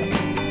street.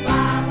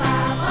 Baa,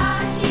 baa,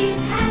 baa sheep,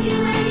 have you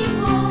any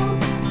wool?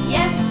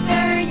 Yes,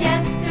 sir,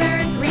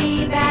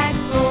 3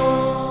 bags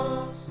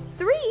full.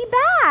 3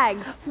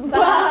 bags.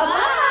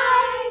 Bye-bye.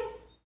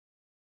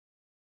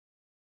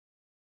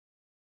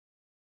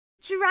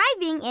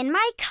 Driving in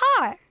my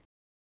car.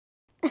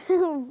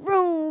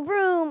 Vroom,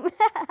 vroom.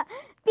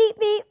 Beep,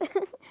 beep.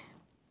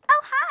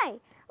 Oh, hi.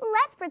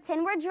 Let's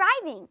pretend we're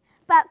driving.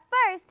 But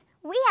first,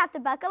 we have to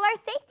buckle our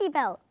safety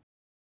belt.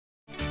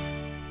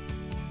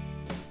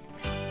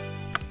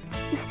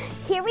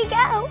 Here we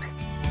go.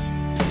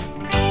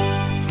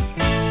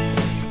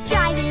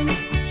 Driving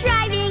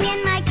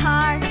in my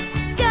car.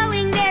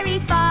 Going very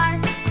far.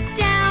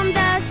 Down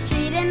the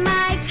street in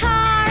my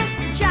car.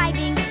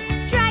 Driving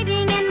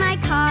in my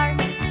car.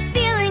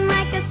 Feeling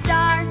like a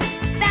star.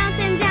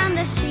 Bouncing down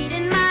the street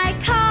in my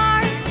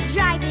car.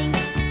 Driving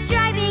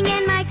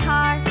in my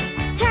car.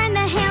 Turn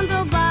the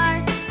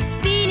handlebar.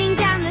 Speeding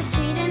down the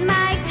street in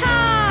my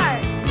car.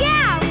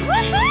 Yeah!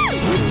 Woohoo!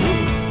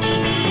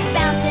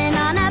 Bouncing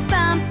on a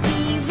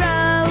bumpy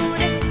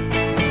road.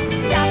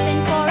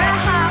 Stopping for a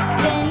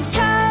hopping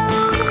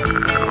toad.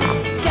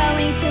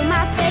 Going to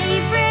my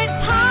favorite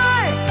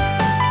park.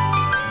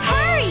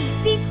 Hurry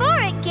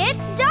before it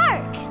gets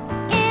dark.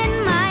 In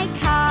my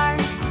car.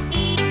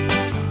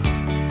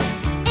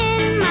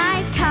 In my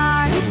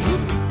car.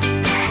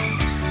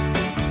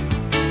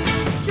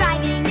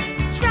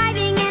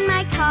 Driving in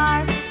my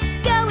car.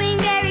 Going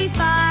very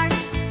far.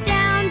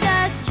 Down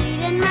the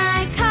street in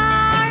my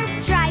car.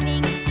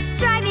 Driving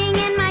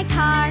in my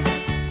car.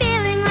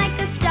 Feeling like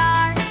a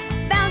star.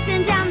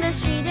 Bouncing down the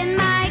street in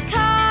my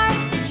car.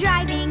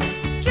 Driving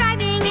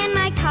in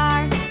my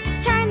car.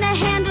 Turn the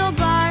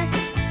handlebar.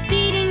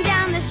 Speeding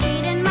down the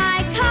street in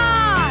my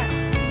car.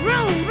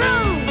 Vroom,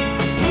 vroom.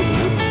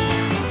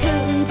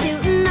 Hootin'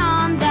 tootin'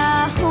 on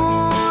the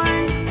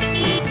horn.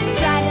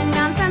 Driving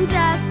round from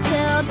dusk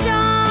till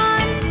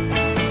dawn.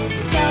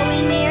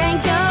 Going near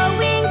and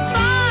going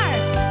far.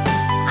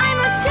 I'm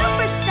a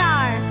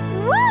superstar.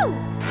 Woo!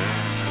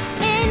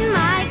 In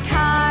my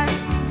car.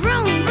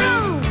 Vroom,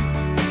 vroom.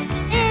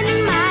 In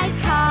my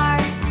car.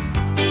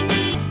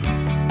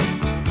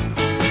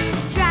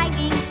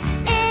 Driving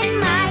in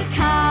my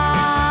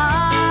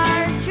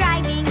car.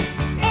 Driving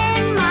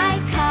in my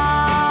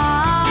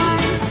car.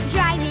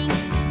 Driving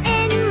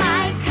in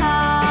my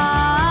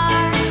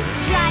car.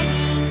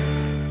 Driving.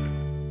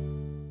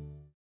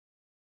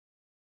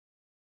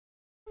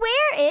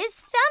 Where is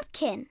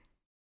Thumbkin?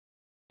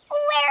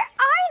 Where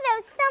are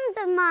those thumbs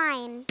of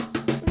mine?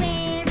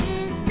 Where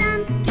is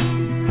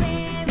Thumbkin?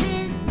 Where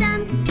is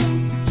Thumbkin?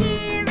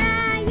 Here I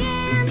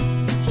am,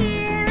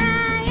 here I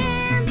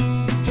am.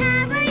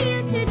 How are you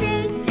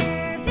today, sir?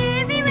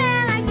 Very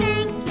well, I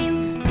thank you.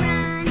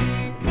 Run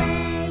and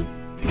play,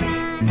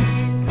 run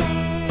and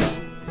play.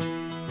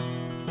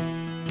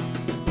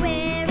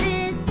 Where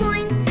is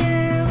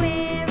Pointer?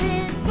 Where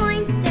is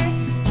Pointer?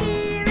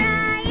 Here I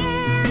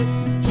am,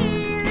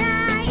 here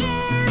I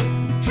am.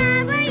 How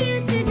are you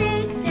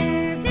today, sir?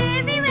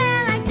 Very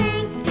well, I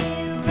thank you.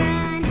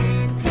 Run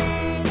and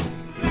play,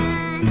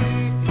 run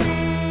and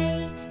play.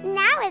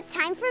 Now it's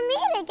time for me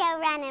to go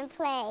run and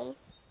play.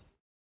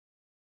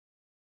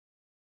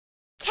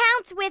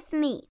 Count with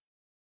me.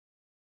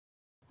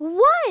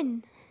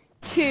 1,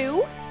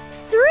 2,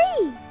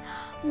 3.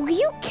 Will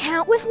you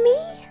count with me?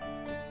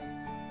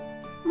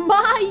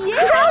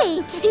 Yeah.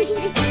 Great!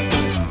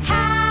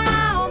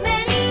 How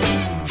many?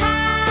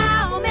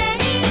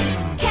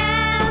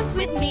 Count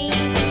with me.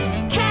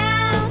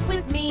 Count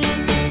with me.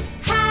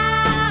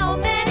 How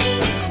many?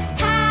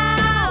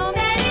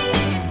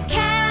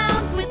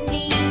 Count with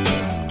me.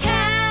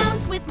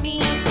 Count with me.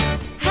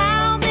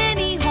 How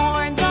many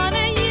horns on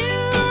a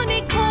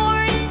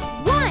unicorn?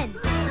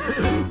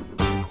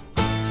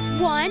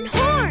 1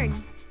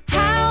 horn.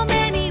 How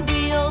many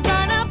wheels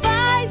on a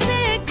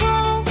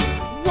bicycle?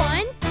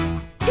 1,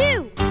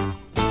 2.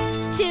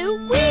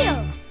 2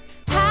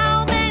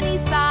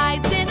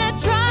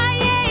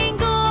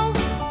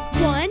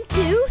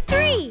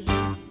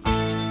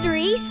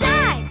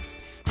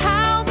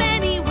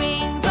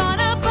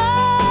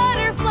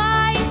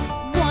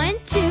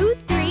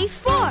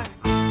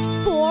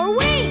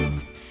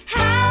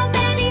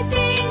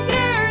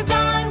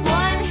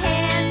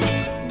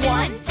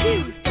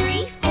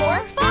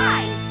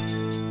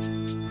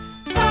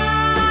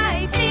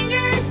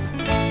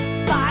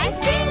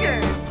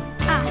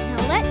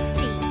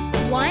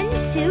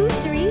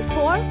 3,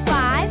 4,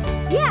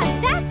 5.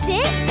 Yeah, that's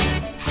it.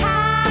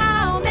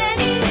 How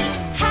many?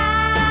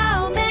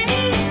 How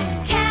many?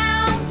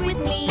 Count with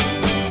me.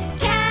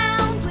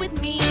 Count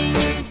with me.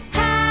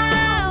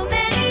 How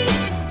many?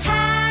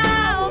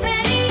 How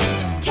many?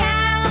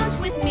 Count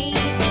with me.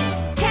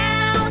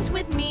 Count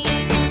with me.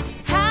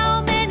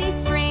 How many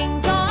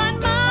strings on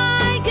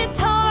my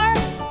guitar?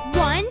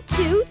 1,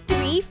 2,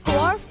 3,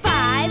 4,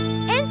 5,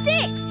 and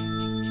 6.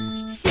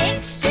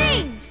 6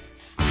 strings.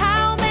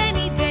 How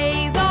many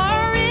days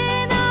are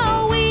in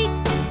a week?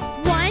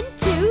 1,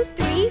 2,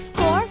 3,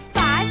 4,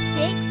 5,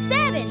 6,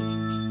 7.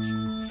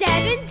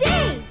 7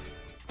 days.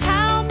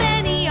 How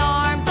many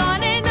arms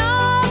on an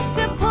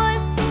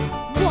octopus?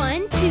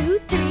 1, 2,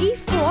 3,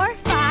 4,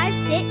 5,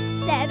 6,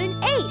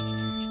 7, 8.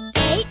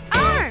 8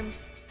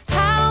 arms.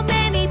 How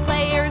many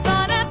players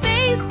on a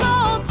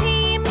baseball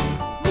team?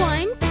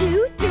 1,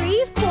 2,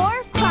 3,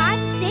 4,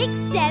 5, 6,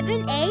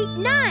 7, 8,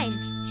 9.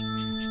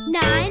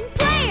 9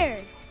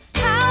 players.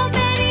 How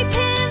many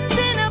pins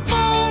in a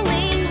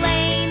bowling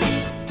lane?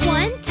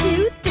 1,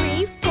 2,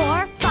 3,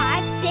 4,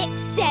 5,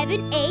 6,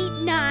 7, 8,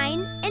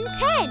 9, and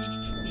 10.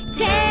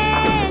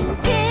 10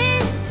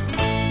 pins.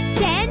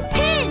 10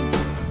 pins.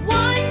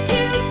 1,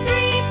 2,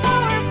 3,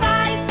 4,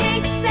 5,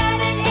 6,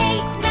 7,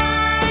 8,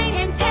 9,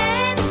 and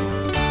 10.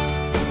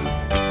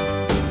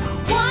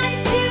 1,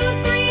 2,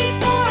 3,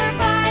 4,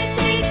 5,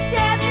 6,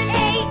 7,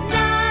 8,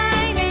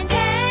 9, and 10.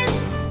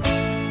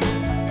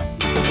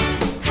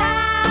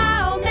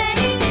 How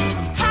many?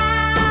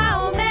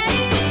 How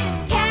many?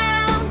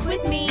 Count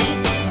with me.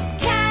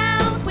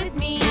 Count with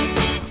me.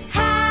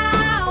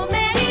 How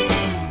many?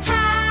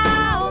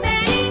 How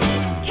many?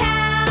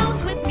 Count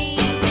with me.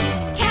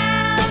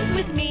 Count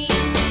with me.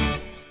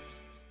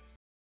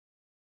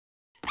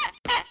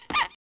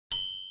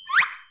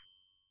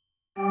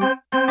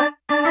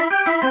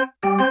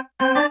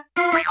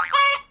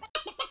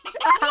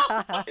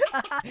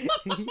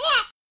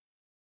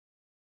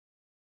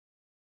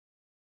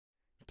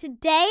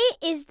 Today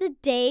is the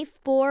day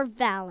for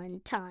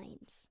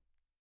Valentines.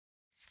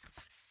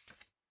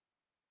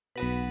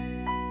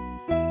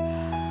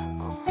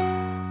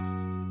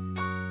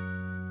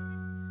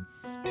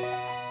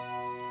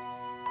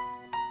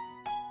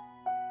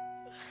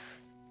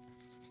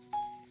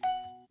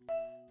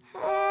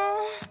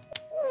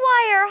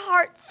 Why are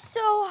hearts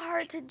so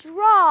hard to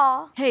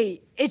draw?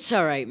 Hey, it's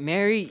all right,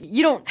 Mary.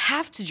 You don't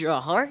have to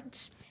draw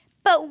hearts.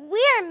 But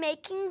we're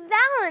making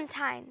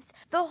Valentines.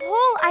 The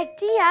whole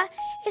idea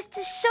is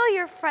to show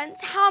your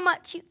friends how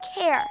much you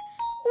care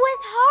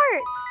with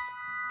hearts.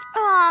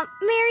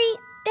 Mary,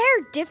 there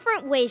are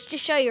different ways to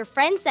show your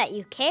friends that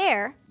you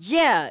care.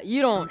 Yeah,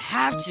 you don't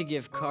have to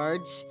give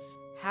cards.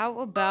 How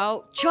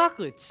about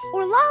chocolates?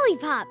 Or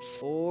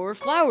lollipops. Or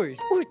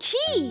flowers? Or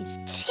cheese.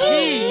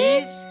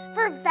 Cheese?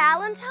 For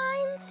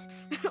Valentines?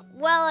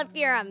 Well, if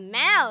you're a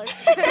mouse.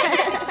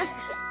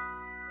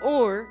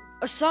 Or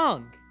a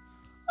song?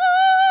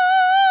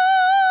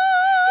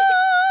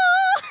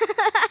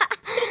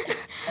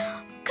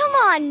 Come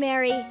on,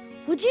 Mary.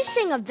 Would you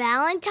sing a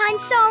Valentine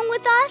song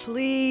with us?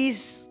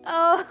 Please?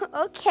 Oh,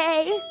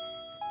 okay.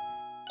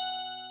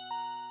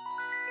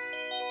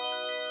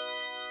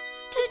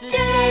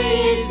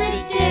 Today is the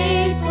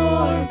day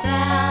for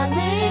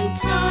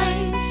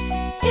Valentines.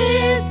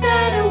 Is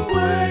that a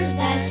word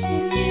that's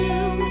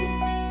new?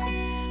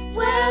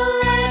 Well,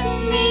 let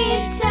me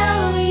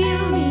tell you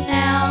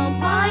now,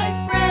 my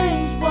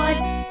friends, what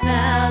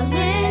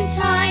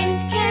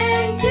Valentines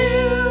can do.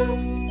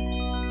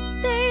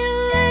 They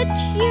let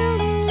you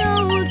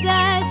know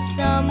that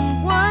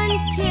someone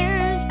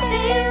cares.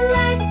 They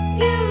let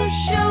you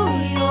show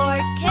your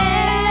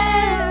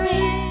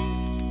caring.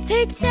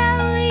 They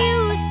tell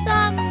you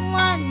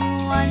someone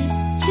wants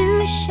to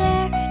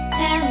share,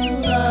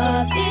 and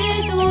love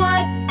is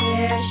what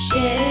they're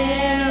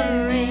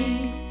sharing.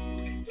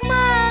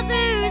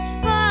 Mothers,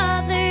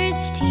 fathers,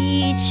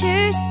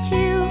 teachers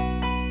too,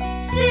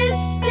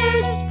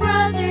 sisters,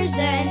 brothers,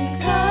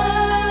 and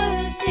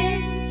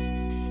cousins,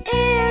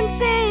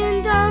 aunts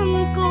and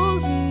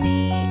uncles,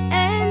 me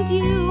and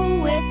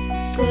you, with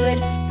good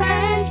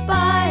friends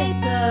by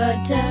the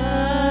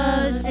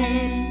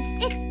dozens.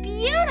 It's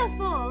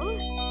beautiful!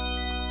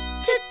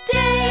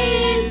 Today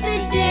is the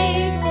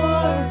day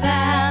for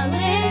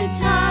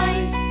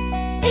Valentines.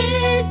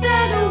 Is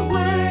that a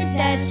word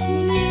that's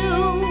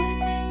new?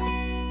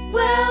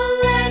 Well,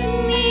 let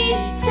me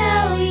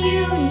tell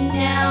you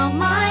now,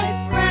 my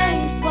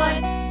friends, what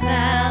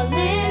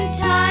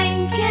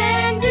Valentines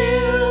can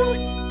do.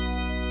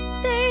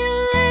 They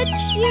let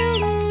you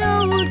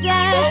know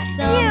that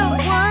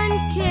someone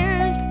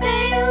cares.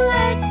 They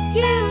let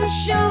you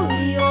show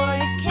your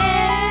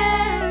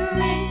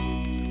caring.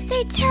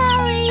 They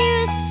tell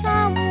you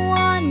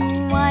someone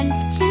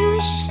wants to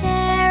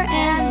share,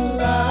 and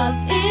love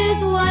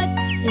is what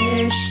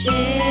they're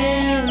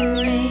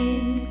sharing.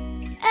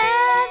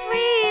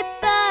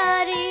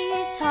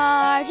 Everybody's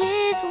heart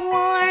is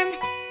warm,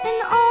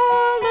 and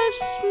all the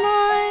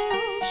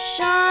smiles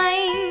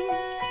shine.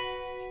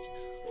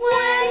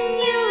 When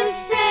you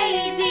say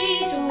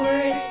these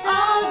words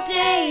all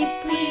day,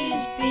 please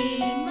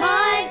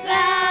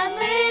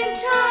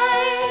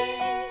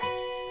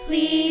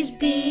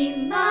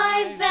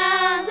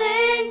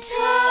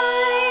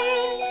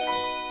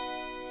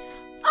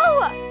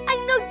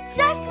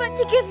just what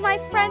to give my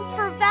friends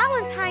for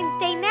Valentine's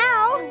Day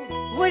now.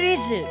 What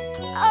is it?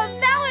 A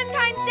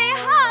Valentine's Day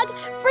hug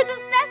for the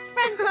best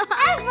friends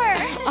ever.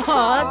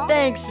 Aw,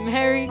 thanks,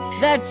 Mary.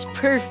 That's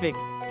perfect.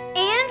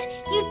 And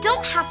you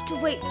don't have to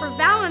wait for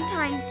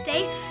Valentine's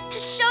Day to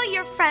show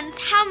your friends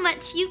how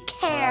much you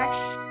care.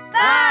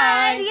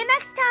 Bye! See you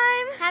next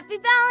time! Happy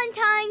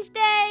Valentine's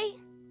Day!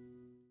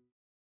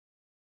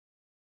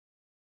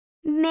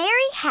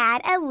 Mary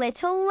had a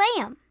little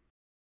lamb.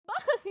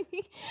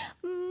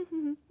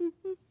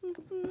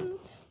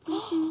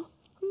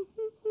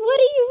 What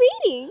are you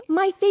reading?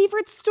 My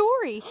favorite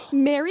story,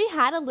 Mary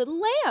Had a Little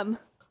Lamb.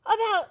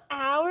 About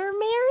our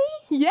Mary?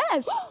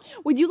 Yes.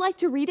 Would you like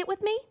to read it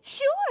with me?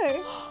 Sure.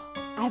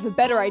 I have a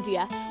better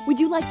idea. Would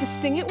you like to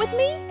sing it with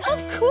me?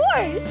 Of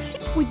course.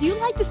 Would you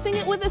like to sing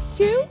it with us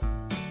too?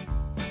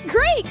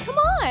 Great, come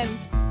on.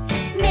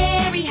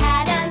 Mary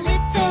had a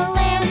little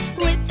lamb,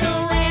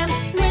 little lamb,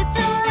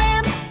 little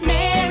lamb.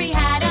 Mary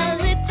had a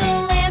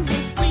little lamb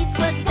whose fleece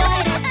was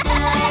white as snow.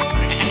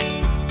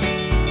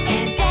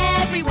 And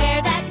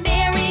everywhere that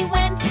Mary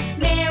went,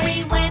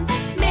 Mary went,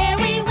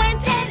 Mary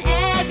went. And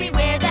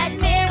everywhere that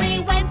Mary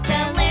went,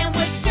 the lamb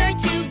was sure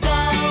to go.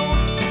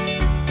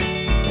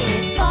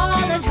 It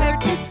followed her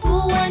to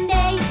school one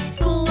day,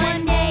 school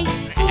one day,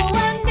 school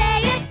one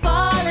day. It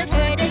followed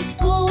her to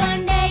school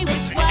one day,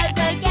 which was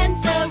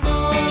against the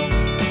rules.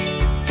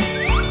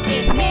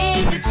 It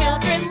made the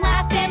children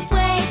laugh and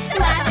play,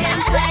 laugh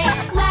and play,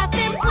 laugh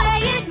and play.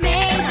 It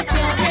made the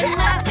children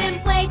laugh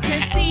and play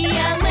to see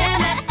a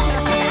lamb at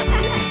school.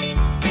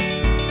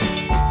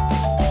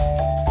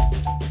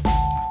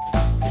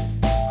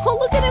 Oh,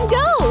 look at him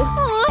go.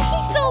 Aw,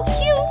 he's so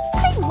cute.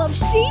 I love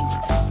sheep.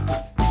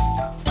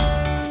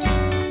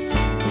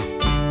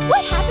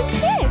 What happens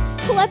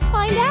next? Let's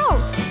find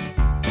out.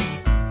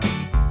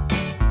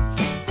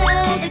 So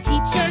the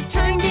teacher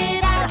turned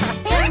it out,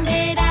 turned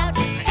it out,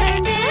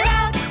 turned it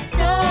out.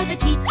 So the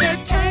teacher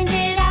turned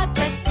it out,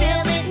 but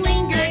still it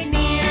lingered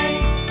near.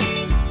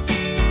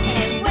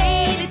 And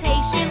waited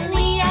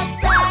patiently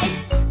outside,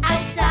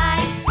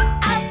 outside,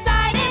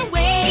 outside. And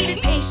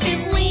waited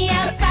patiently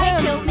outside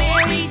till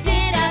Mary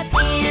did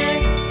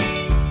appear.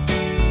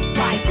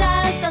 Why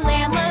does the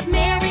lamb love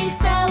Mary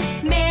so,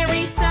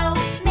 Mary so,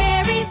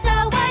 Mary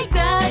so? Why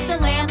does the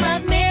lamb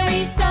love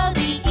Mary so?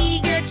 The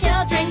eager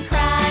children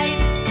cried.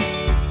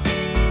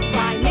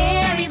 Why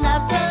Mary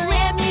loves the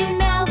lamb, you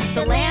know,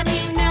 the lamb,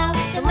 you know,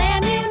 the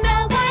lamb, you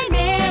know. Why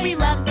Mary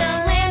loves the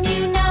lamb,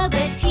 you know,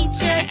 the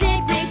teacher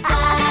did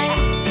reply.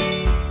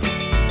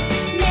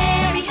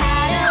 Mary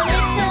had a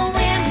little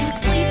lamb whose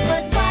fleece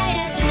was white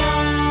as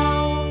snow.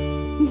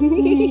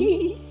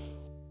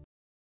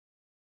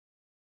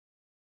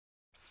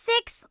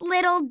 6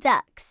 little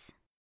ducks.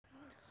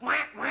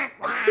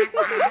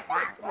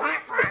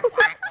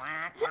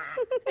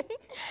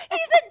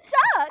 He's a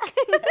duck!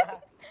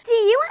 Do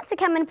you want to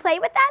come and play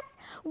with us?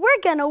 We're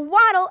gonna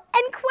waddle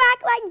and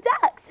quack like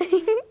ducks.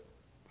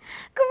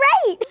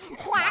 Great!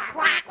 Quack,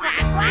 quack, quack,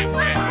 quack,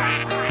 quack,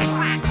 quack,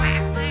 quack,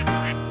 quack,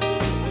 quack.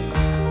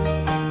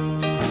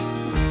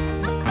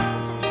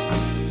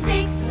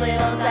 6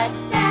 little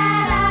ducks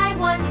that I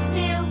once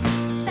knew.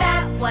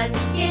 Fat one's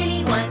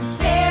skinny, one's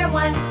fair,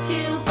 one's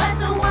two. But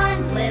the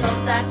one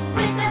little duck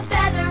with a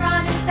feather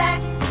on his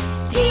back,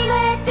 he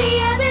led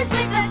the others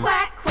with a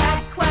quack,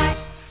 quack, quack,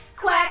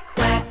 quack,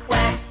 quack,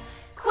 quack,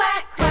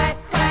 quack, quack,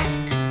 quack.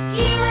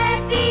 He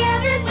led the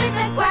others with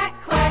a quack,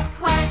 quack,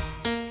 quack.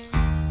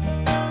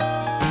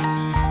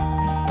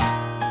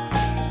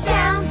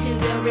 Down to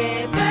the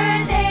river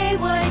they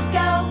would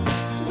go,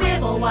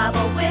 wibble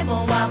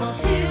wobble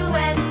to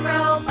and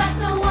fro. But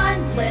the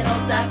one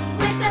little duck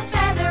with the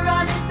feather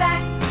on his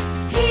back,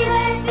 he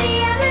led the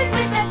others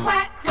with a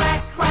quack,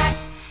 quack, quack,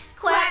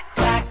 quack,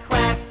 quack,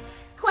 quack,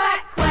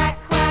 quack, quack,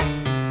 quack.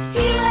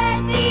 He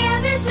led the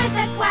others with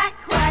a quack,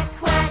 quack,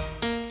 quack.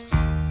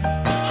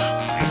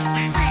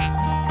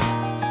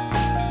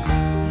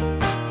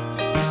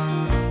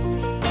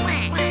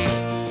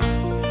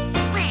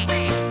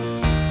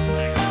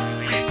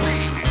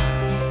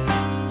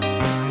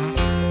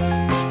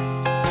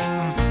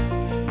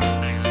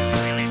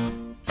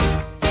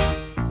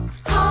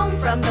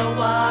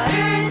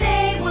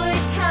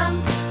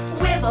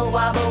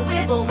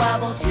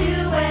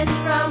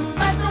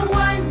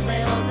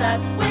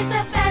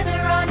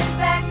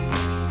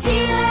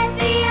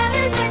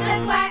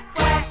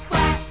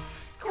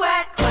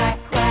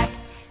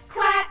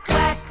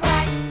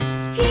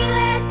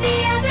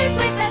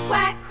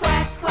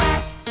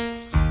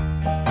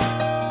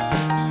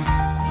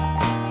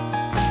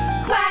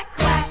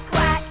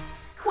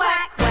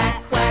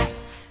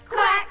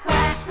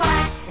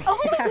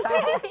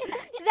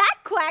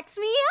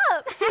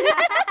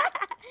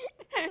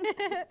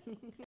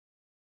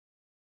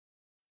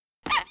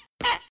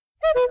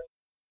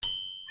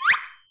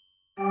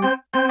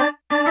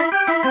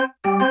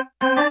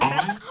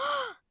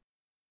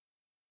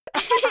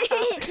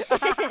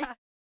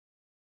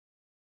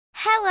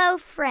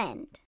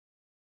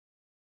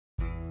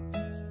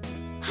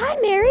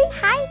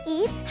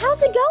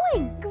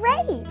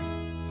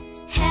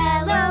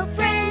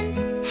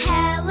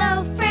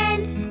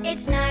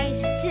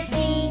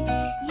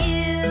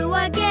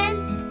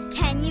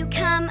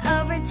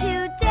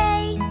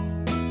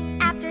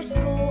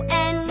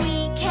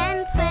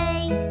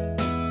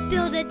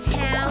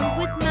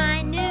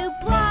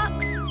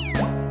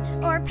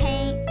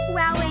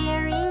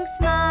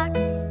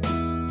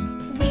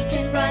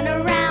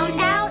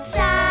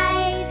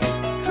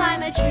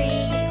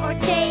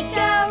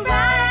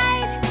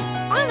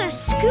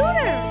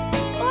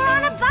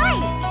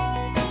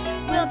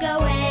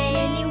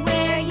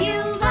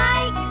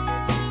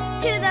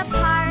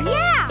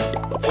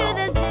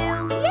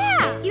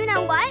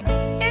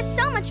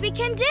 much we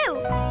can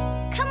do.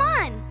 Come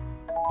on.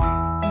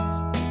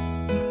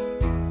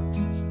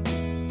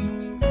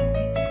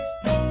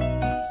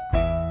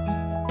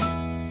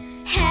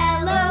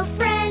 Hello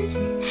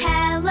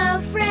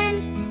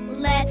friend,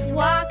 let's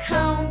walk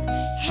home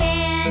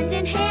hand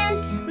in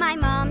hand. My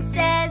mom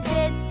says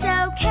it's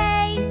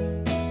okay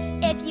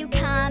if you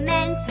come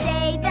and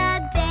stay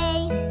the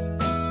day.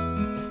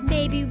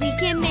 Maybe we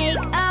can make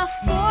a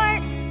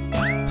fort,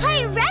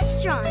 play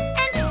restaurant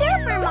and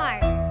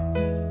supermart.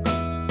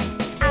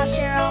 I'll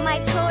share all my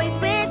toys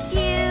with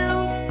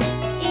you,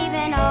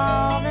 even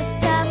all the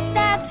stuff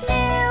that's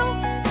new.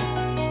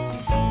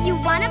 You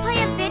wanna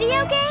play a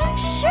video game?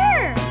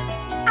 Sure!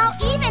 I'll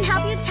even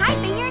help you type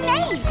in your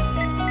name.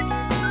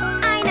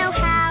 I know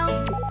how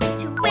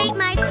to wait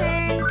my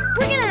turn.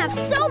 We're gonna have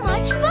so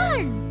much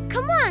fun!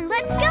 Come on,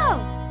 let's go!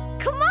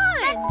 Come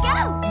on! Let's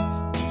go!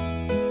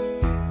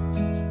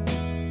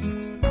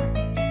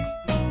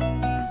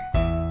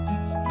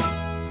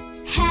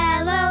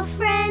 Hello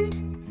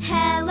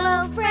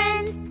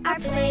friend, our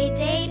play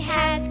date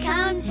has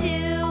come to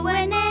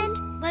an end.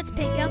 Let's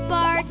pick up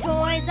our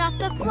toys off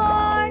the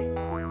floor.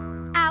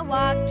 I'll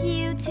walk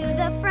you to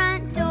the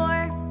front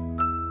door.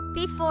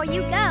 Before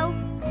you go,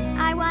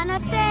 I wanna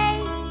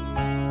say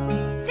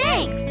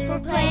thanks for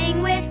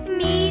playing with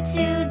me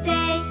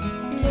today.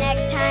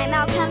 Next time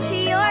I'll come to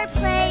your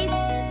place.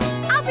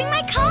 I'll bring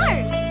my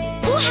cars.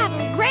 We'll have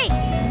a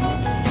race.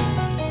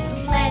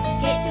 Let's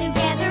get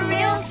together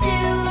real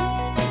soon.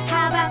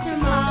 How about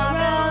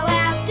tomorrow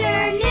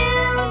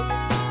afternoon?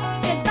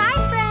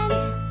 Goodbye, friend.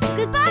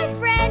 Goodbye,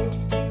 friend.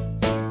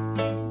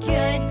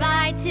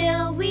 Goodbye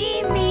till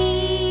we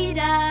meet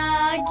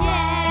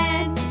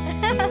again.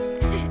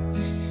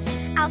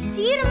 I'll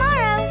see you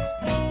tomorrow.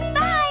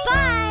 Bye.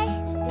 Bye.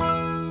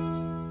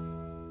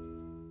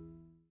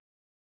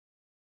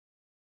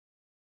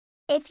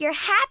 If you're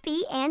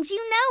happy and you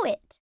know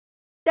it.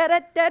 Da da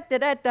da da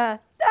da da.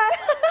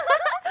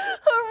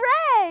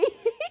 Hooray!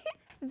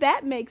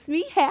 That makes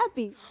me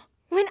happy.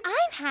 When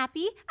I'm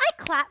happy, I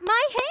clap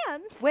my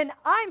hands. When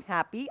I'm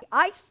happy,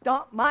 I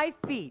stomp my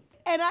feet.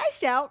 And I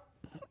shout,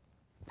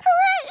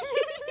 hooray!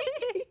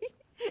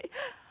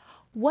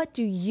 What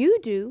do you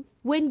do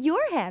when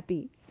you're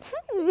happy?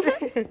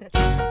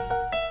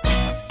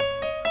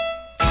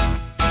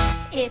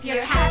 If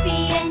you're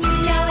happy and you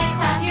know it,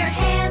 clap your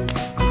hands.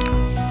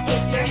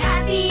 If you're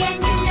happy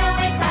and you know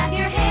it, clap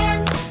your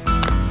hands.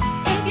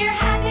 If you're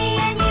happy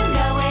and you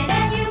know it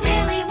and you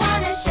really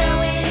want to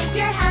show it. If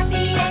you're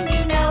happy and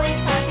you know it,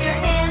 clap your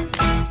hands.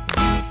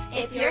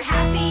 If you're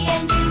happy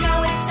and you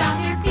know it, stomp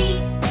your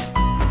feet.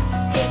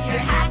 If you're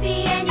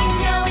happy and you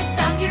know it,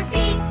 stomp your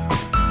feet.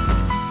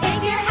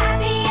 If you're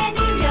happy and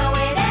you know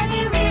it and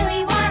you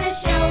really want to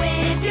show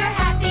it. If you're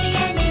happy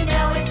and you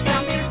know it,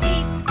 stomp your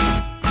feet.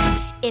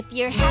 If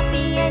you're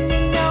happy and you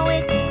know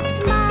it,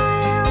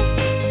 smile.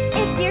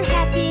 If you're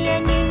happy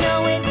and you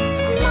know it,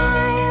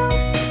 smile.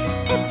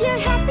 If you're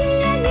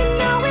happy and you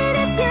know it,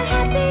 if you're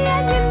happy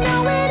and you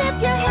know it,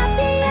 if you're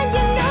happy and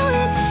you know it,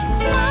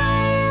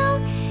 smile.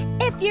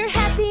 If you're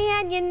happy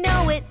and you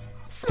know it,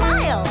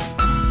 smile.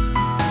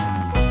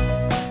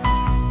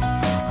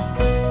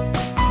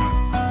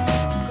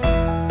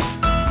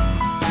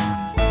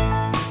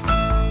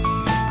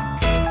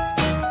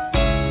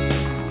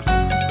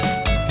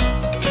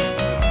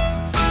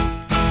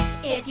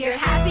 If you're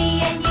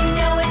happy and you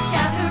know it,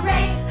 shout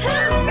hooray,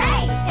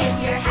 hooray! If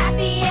you're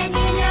happy and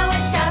you know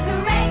it, shout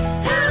hooray,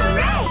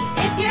 hooray!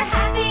 If you're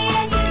happy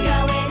and you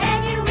know it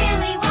and you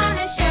really want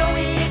to show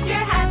it. If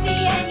you're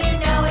happy and you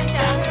know it,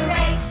 shout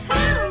hooray,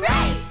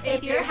 hooray!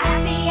 If you're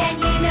happy and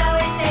you know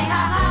it, say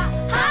ha ha,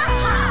 ha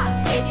ha!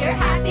 If you're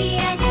happy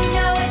and you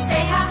know it,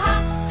 say ha ha,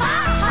 ha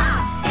ha!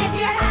 If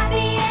you're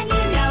happy and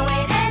you know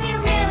it and you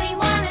really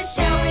want to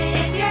show it.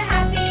 If you're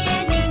happy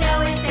and you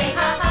know it, say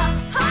ha ha,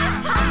 ha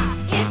ha!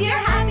 If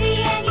you're happy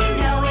and you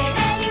know it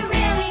and you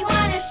really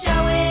want to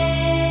show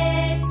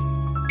it.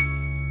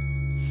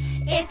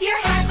 If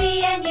you're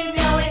happy and you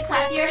know it,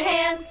 clap your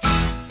hands.